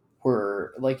Winota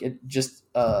were like it just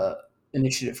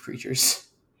initiative creatures.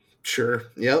 Sure.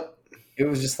 Yep. It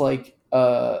was just like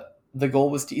the goal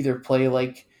was to either play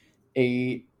like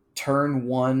a turn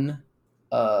 1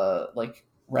 like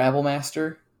Rabble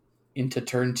Master into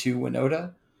turn 2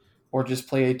 Winota, or just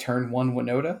play a turn 1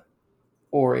 Winota,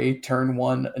 or a turn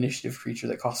 1 initiative creature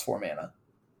that costs 4 mana.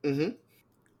 Mm-hmm. And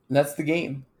that's the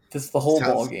game. That's the whole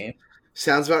ball game.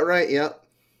 Sounds about right, yep.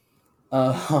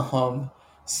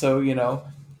 So, you know,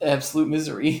 absolute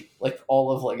misery, like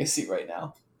all of Legacy right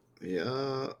now.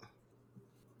 Yeah.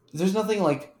 There's nothing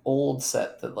like old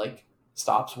set that like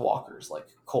stops walkers, like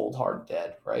Cold Hard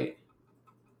Dead, right?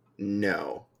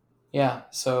 No. Yeah,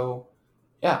 so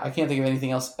yeah, I can't think of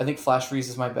anything else. I think Flash Freeze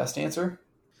is my best answer.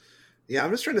 Yeah,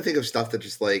 I'm just trying to think of stuff that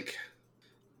just like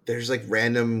there's like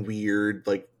random weird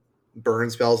like burn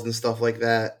spells and stuff like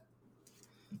that.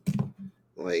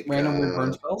 Like random weird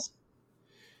burn spells?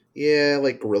 Yeah,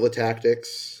 like Guerrilla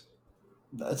Tactics.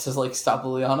 That says like stop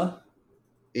Liliana?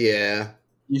 Yeah.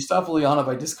 You stop Liliana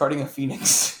by discarding a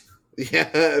Phoenix.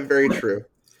 Yeah, very true.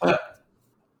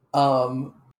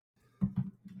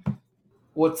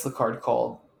 What's the card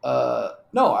called?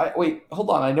 Wait, hold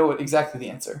on. I know exactly the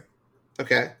answer.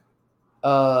 Okay.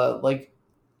 Like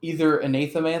either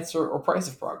Anathemancer or Price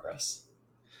of Progress.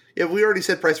 Yeah, we already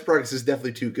said Price of Progress is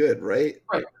definitely too good, right?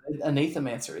 Right.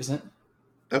 Anathemancer isn't.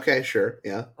 Okay, sure.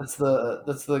 Yeah. That's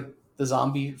the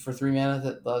zombie for 3 mana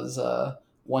that does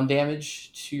 1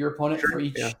 damage to your opponent for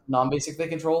each non-basic they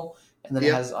control, and then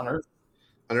it has Unearth.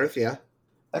 Unearth, yeah.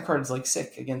 That card is like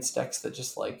sick against decks that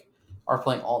just like are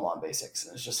playing all non-basics,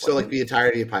 and it's just so like the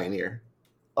entirety of Pioneer.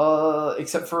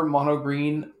 Except for mono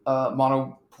green,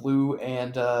 mono blue,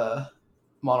 and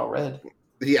mono red.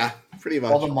 Yeah, pretty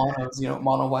much. All the monos, you know,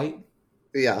 mono white.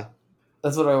 Yeah.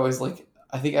 That's what I always like.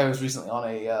 I think I was recently on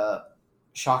a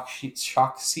Shock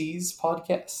Seas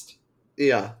podcast.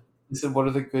 Yeah. He said, what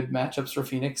are the good matchups for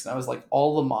Phoenix? And I was like,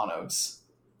 all the monos.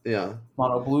 Yeah.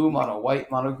 Mono blue, mono white,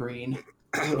 mono green.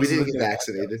 We didn't get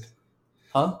vaccinated.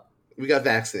 Huh? We got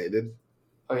vaccinated.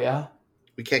 Oh, yeah?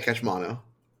 We can't catch mono.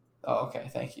 Oh, okay.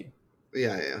 Thank you.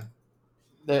 Yeah.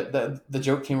 The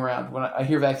joke came around. When I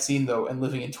hear vaccine, though, and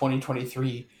living in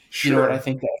 2023, sure. You know what I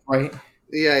think of, right?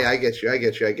 Yeah, I get you. All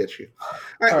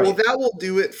right, well, that will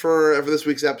do it for this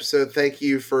week's episode. Thank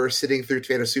you for sitting through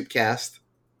Tomato Soupcast.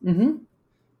 Mm-hmm.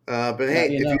 But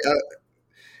hey,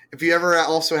 if you ever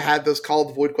also had those Call of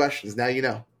the Void questions, now you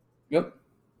know. Yep.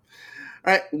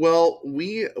 All right, well,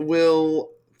 we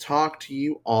will talk to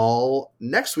you all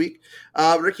next week.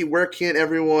 Ricky, where can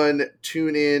everyone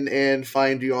tune in and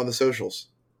find you on the socials?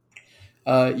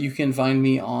 You can find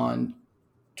me on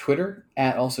Twitter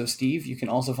 @AlsoSteve. You can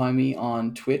also find me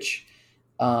on Twitch,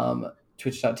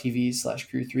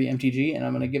 twitch.tv/crew3mtg, and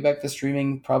I'm going to get back to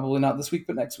streaming probably not this week,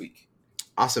 but next week.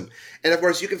 Awesome. And of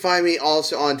course, you can find me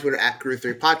also on Twitter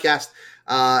 @Crew3Podcast,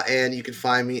 and you can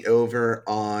find me over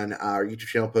on our YouTube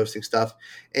channel posting stuff.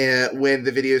 And when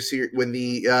the video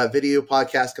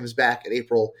podcast comes back in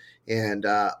April, and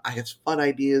I have some fun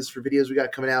ideas for videos we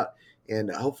got coming out, and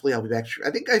hopefully I'll be back.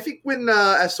 I think when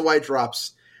SOI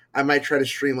drops, I might try to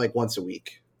stream like once a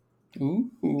week. Ooh.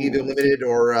 Either limited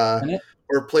or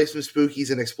play some spookies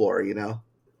and explore, you know?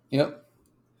 Yep.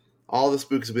 All the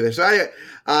spooks will be there. So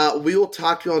we will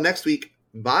talk to you all next week.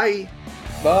 Bye.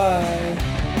 Bye.